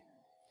way.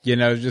 You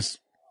know, just...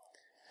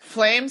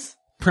 Flames?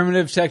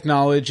 Primitive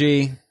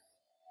technology.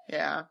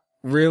 Yeah.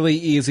 Really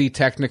easy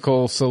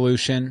technical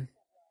solution.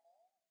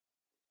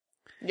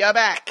 You're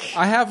back.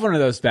 I have one of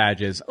those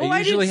badges. I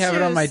usually have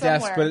it on my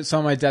desk, but it's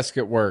on my desk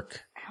at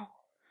work. Ow.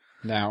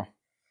 Now.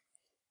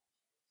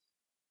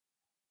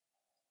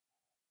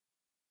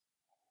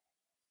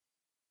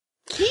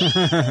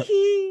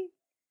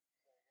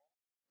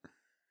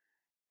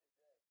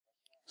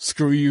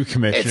 Screw you,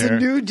 Commissioner.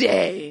 It's a new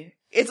day.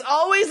 It's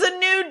always a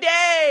new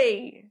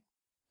day.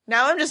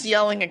 Now I'm just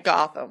yelling at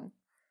Gotham.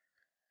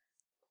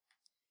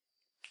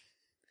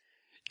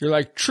 You're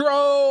like,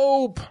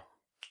 trope!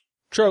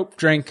 Trope,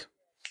 drink.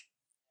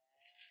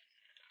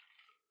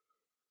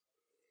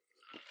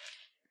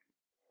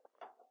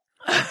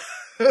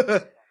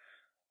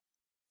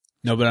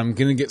 No, but I'm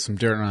gonna get some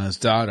dirt on his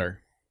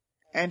daughter.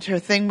 And her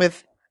thing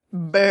with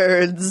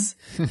birds.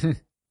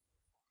 I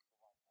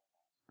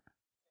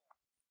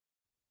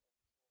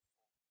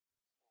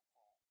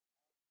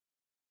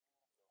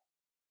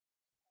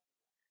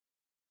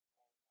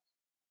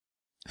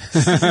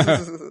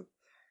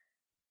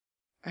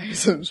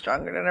am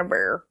stronger than a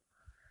bear.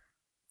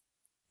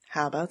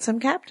 How about some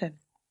Captain?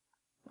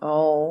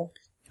 Oh.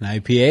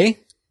 An IPA?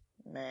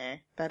 Nah,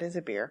 that is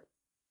a beer.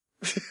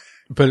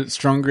 But it's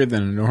stronger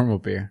than a normal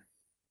beer.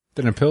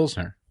 Than a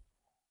Pilsner.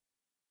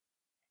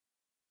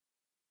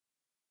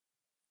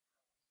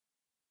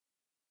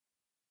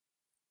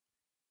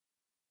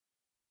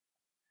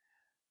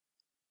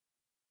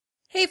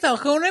 Hey,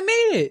 Falcone, I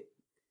made it!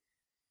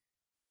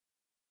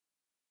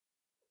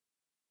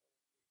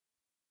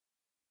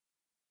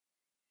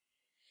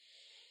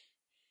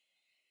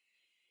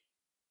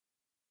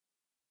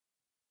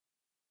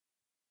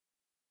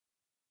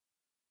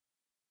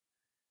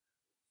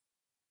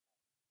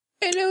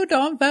 Hello,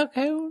 Don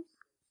Falcone.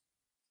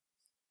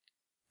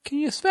 Can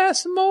you spare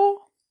some more?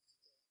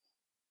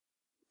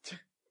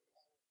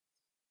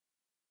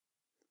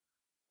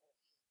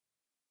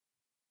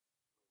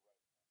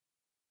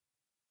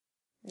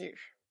 Yeesh.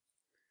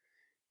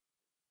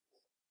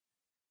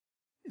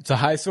 It's a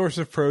high source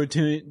of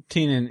protein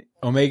and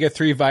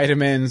omega-3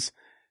 vitamins,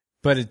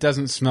 but it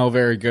doesn't smell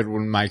very good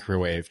when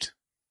microwaved.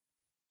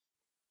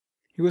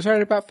 He was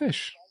right about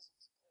fish.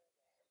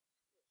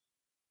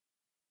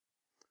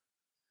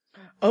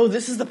 Oh,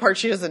 this is the part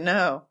she doesn't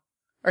know.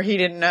 Or he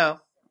didn't know.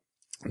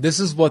 This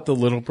is what the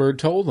little bird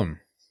told him.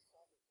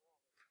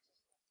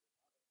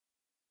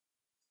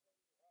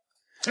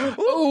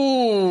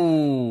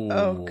 Ooh.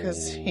 Oh,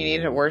 because he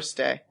needed a worse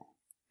day.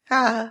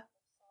 Ha.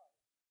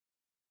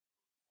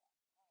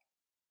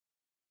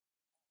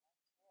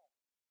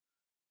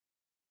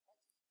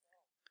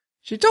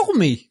 She told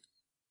me.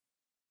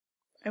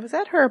 It was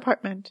at her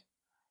apartment.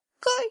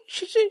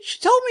 She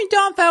told me,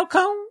 Don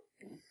Falcone.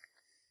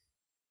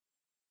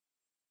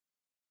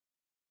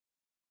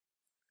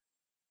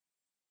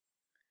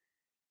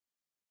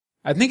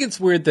 I think it's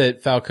weird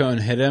that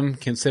Falcone hit him,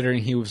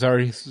 considering he was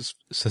already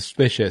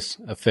suspicious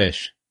of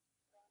fish.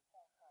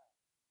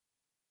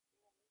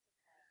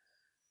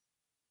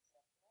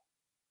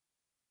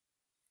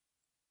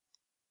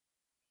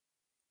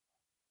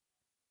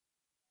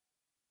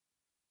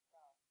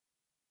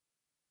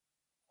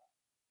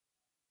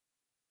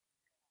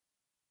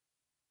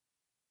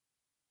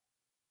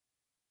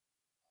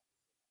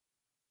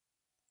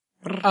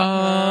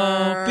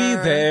 I'll be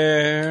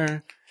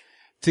there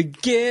to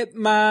get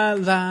my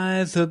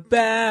Liza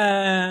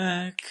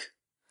back.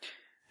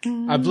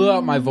 I blew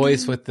out my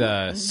voice with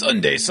the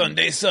Sunday,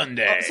 Sunday,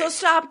 Sunday. Oh, so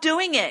stop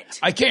doing it.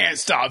 I can't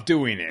stop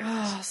doing it.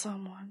 Oh,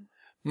 someone.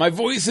 My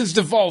voice is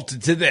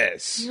defaulted to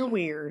this. You're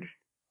weird.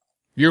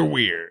 You're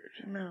weird.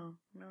 No.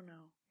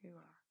 You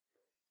are.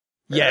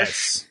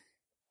 Yes.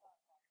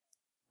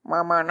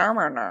 What's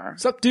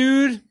What's up,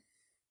 dude?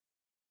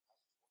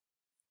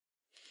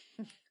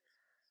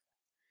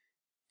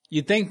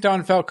 You'd think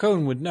Don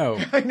Falcone would know.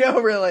 I know,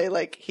 really.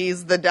 Like,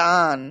 he's the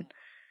Don.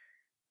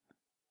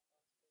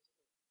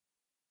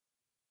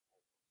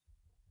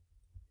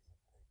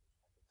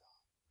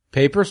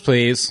 Papers,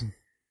 please.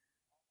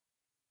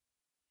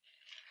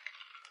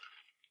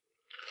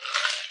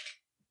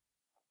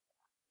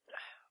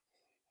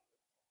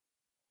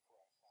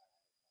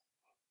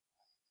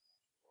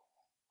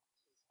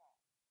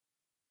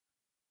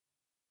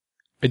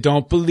 I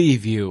don't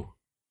believe you.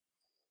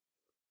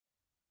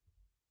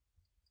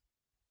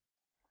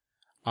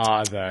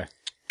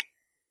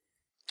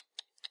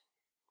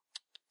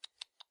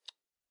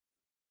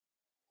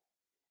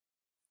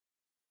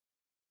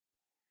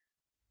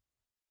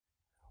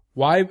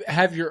 Why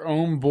have your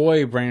own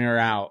boy bring her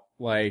out?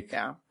 Like,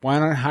 Why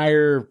not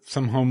hire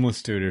some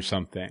homeless dude or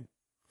something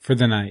for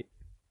the night?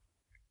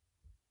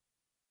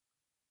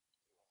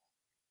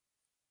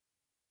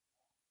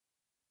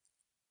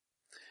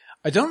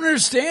 I don't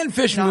understand,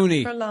 Fish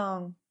Mooney. Not for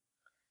long.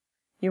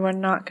 You are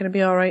not going to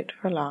be all right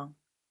for long.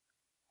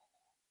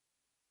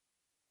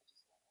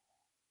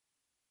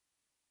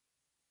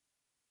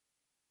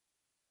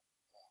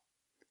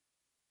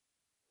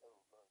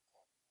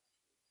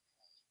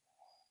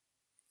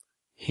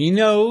 He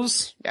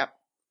knows. Yep.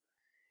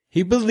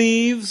 He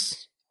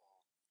believes.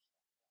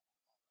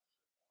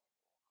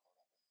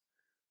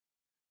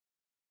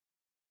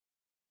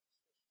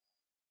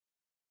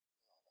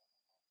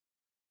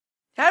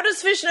 How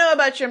does Fish know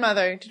about your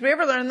mother? Did we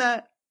ever learn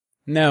that?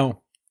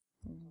 No.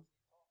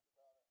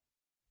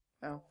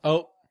 Oh.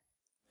 Oh,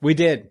 we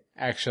did,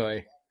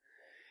 actually.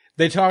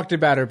 They talked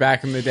about her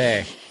back in the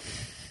day.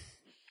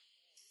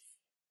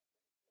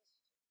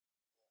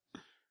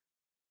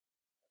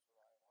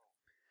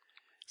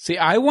 See,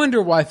 I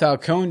wonder why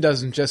Falcone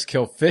doesn't just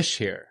kill Fish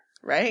here.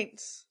 Right.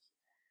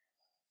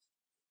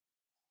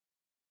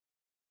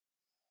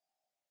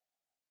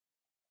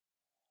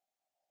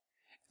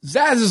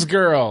 Zaz's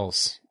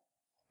girls.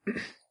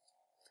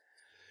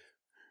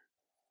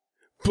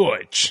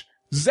 Butch.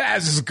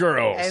 Zaz's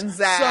girls. And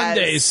Zaz.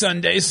 Sunday,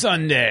 Sunday,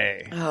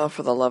 Sunday. Oh,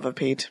 for the love of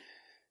Pete.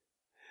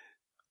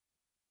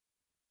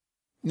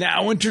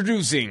 Now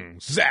introducing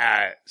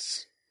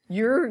Zaz.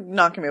 You're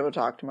not going to be able to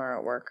talk tomorrow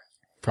at work.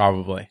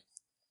 Probably.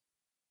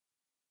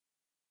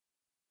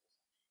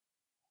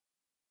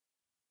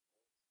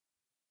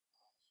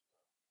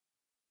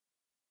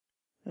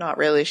 Not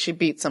really. She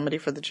beat somebody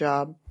for the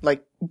job.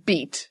 Like,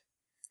 beat.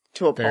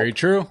 To a pulp. Very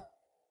true.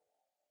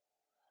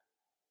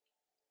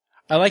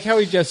 I like how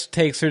he just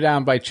takes her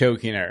down by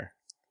choking her.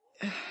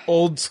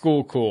 Old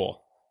school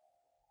cool.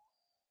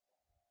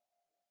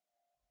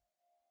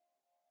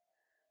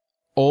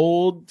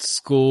 Old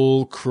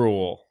school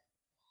cruel.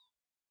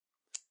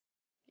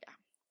 Yeah.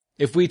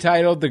 If we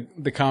titled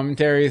the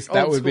commentaries,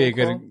 that would be a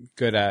good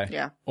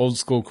yeah. Old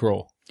school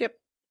cruel. Yep.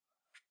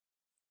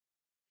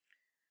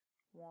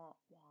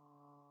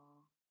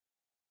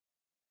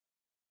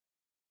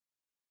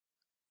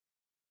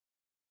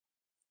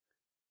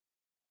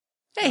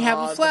 Hey, have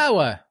a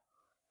flower.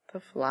 The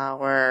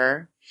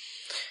flower.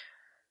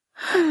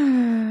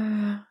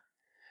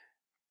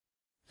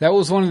 That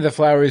was one of the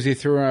flowers he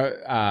threw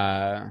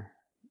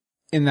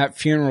in that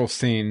funeral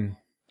scene.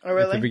 Oh,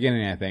 really? At the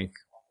beginning, I think.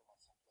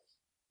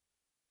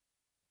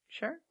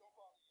 Sure.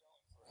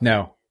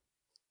 No.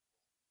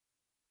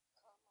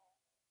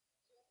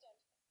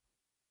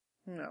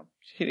 No.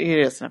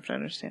 He doesn't have to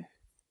understand.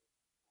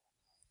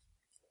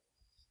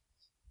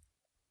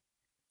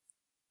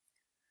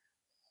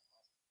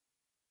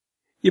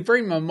 You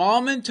bring my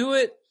mom into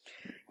it?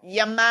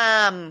 Yeah,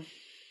 mom.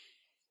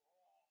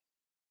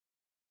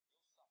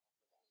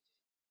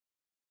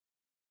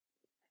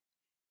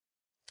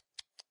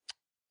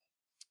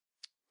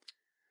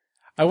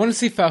 I want to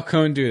see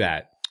Falcone do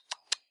that.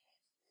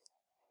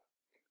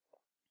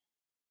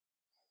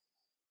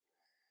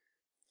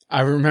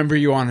 I remember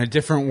you on a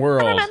different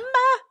world.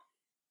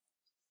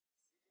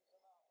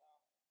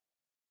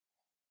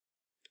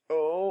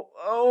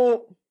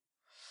 Oh.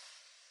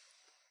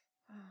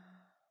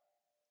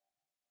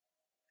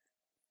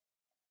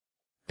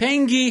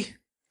 Pengy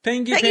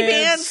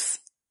pants.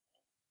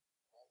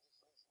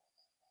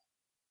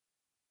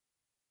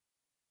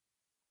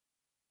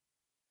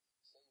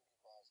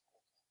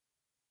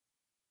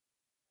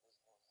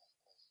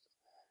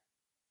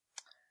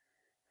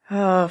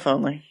 Oh, if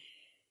only.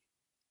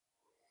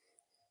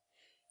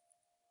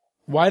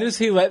 Why does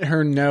he let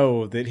her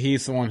know that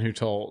he's the one who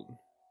told?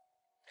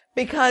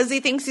 Because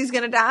he thinks he's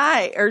going to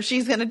die, or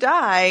she's going to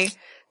die.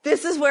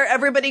 This is where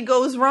everybody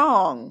goes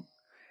wrong.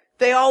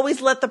 they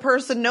always let the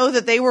person know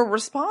that they were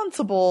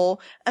responsible,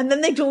 and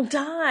then they don't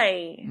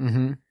die.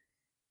 Mm-hmm.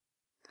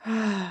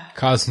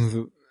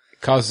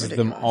 Causes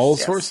them all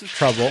sorts of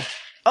trouble.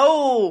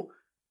 Oh,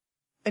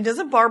 and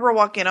doesn't Barbara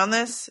walk in on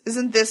this?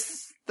 Isn't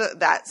this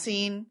that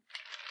scene?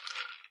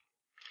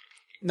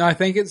 No, I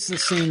think it's the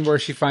scene where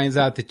she finds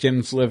out that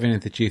Jim's living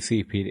at the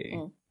GCPD.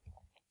 Mm.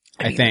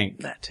 I think.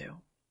 That too.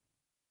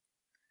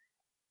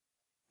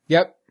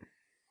 Yep.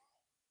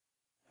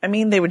 I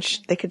mean,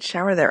 they could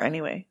shower there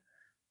anyway.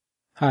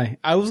 Hi.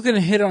 I was going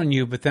to hit on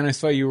you, but then I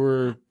saw you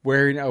were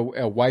wearing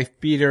a wife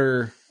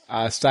beater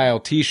style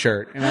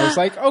t-shirt. And I was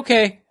like,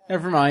 okay,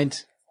 never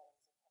mind.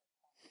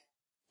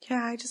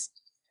 Yeah, I just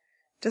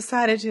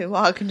decided to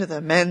walk into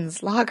the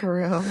men's locker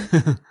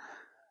room.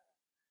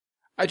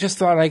 I just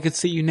thought I could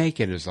see you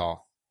naked is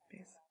all.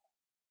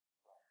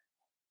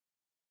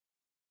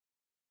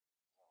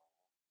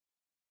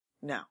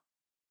 No.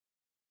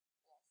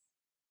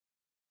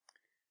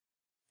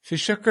 She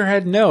shook her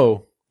head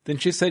no. Then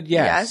she said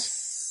yes.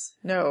 Yes.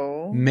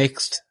 No.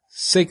 Mixed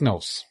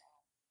signals.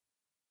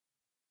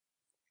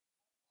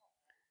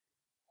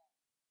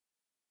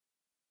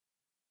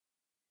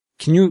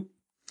 Can you...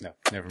 No,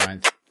 never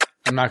mind.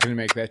 I'm not going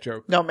to make that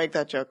joke. Don't make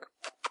that joke.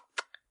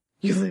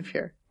 You live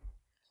here.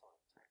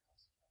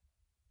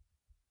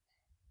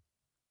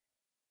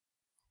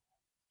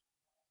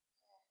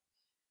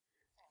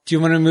 Do you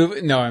want to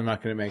move? No, I'm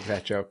not going to make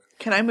that joke.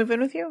 Can I move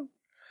in with you?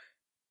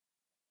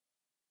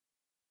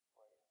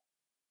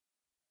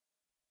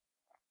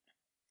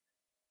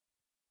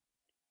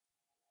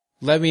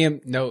 Let me...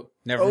 No,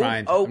 never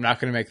mind. I'm not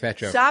going to make that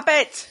joke. Stop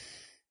it!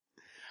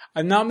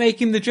 I'm not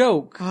making the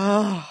joke.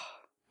 Oh.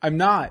 I'm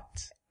not.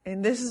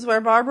 And this is where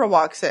Barbara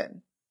walks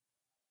in.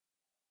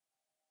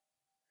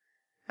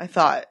 I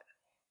thought.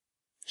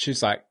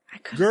 She's like,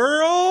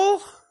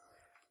 girl,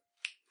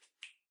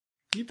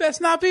 you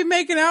best not be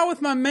making out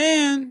with my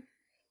man.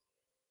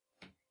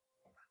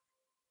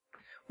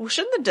 Well,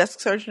 shouldn't the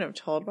desk sergeant have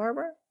told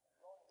Barbara?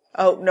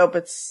 Oh, nope,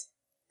 it's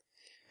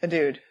a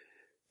dude.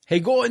 Hey,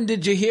 Gordon,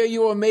 did you hear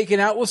you were making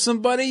out with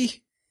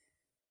somebody?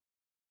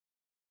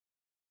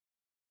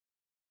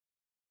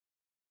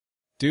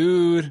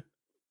 Dude.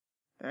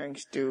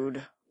 Thanks,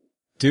 dude.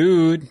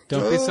 Dude,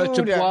 don't be such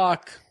a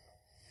block.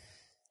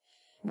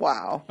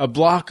 Wow. A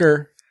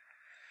blocker.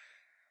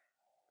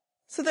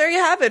 So there you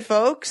have it,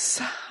 folks.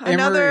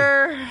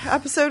 Another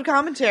episode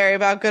commentary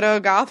about good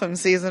old Gotham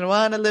season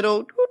 1. A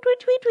little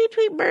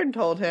tweet, Bird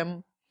told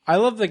him. I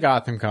love the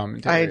Gotham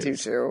commentaries. I do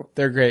too.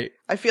 They're great.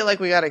 I feel like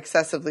we got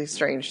excessively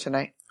strange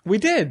tonight. We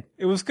did.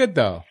 It was good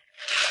though.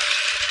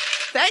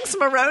 Thanks,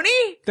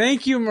 Maroney.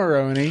 Thank you,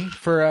 Maroney,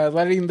 for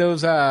letting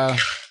those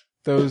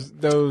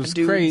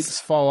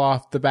crates fall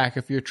off the back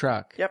of your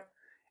truck. Yep.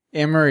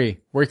 Anne-Marie,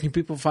 where can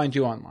people find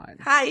you online?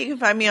 Hi, you can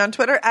find me on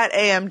Twitter at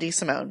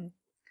AMDSimone.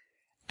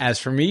 As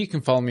for me, you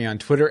can follow me on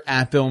Twitter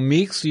at Bill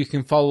Meeks. You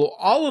can follow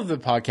all of the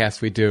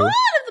podcasts we do. A lot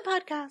of the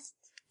podcasts.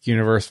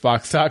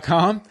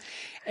 Universebox.com.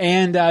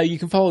 And you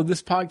can follow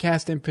this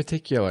podcast in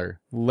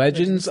particular,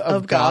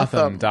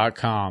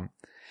 legendsofgotham.com.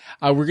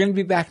 We're going to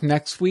be back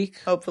next week.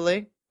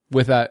 Hopefully.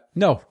 With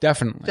no,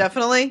 definitely.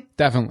 Definitely?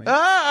 Definitely.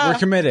 Ah! We're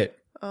committed.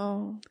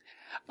 Oh.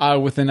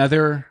 With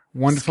another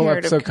wonderful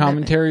episode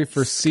commentary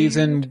for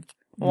season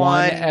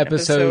 1,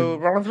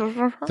 episode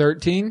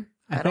 13,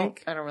 I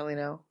think. I don't really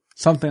know.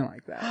 Something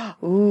like that.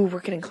 Ooh,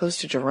 we're getting close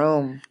to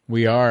Jerome.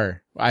 We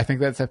are. I think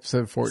that's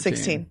episode 14.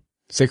 16.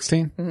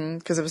 16? Mm-hmm,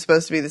 because it was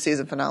supposed to be the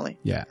season finale.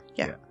 Yeah.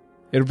 Yeah.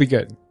 It'll be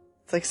good.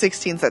 It's like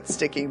 16's that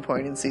sticking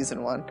point in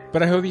season 1.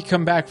 But I hope you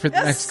come back for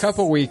the next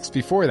couple weeks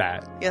before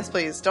that. Yes,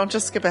 please. Don't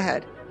just skip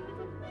ahead.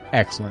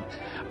 Excellent.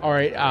 All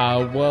right.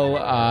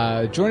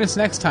 Join us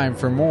next time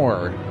for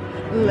more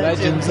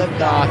Legends of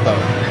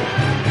Gotham.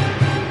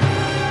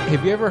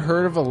 Have you ever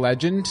heard of a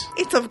legend?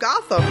 It's of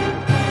Gotham.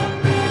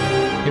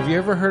 Have you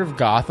ever heard of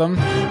Gotham?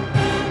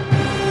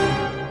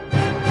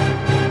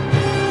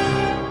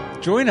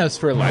 Join us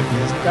for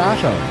Legends of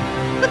Gotham,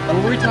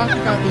 where we talk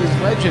about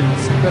these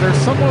legends that are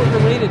somewhat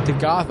related to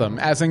Gotham,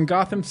 as in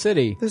Gotham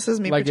City. This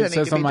is me like pretending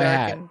it says to on be my dark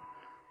hat. and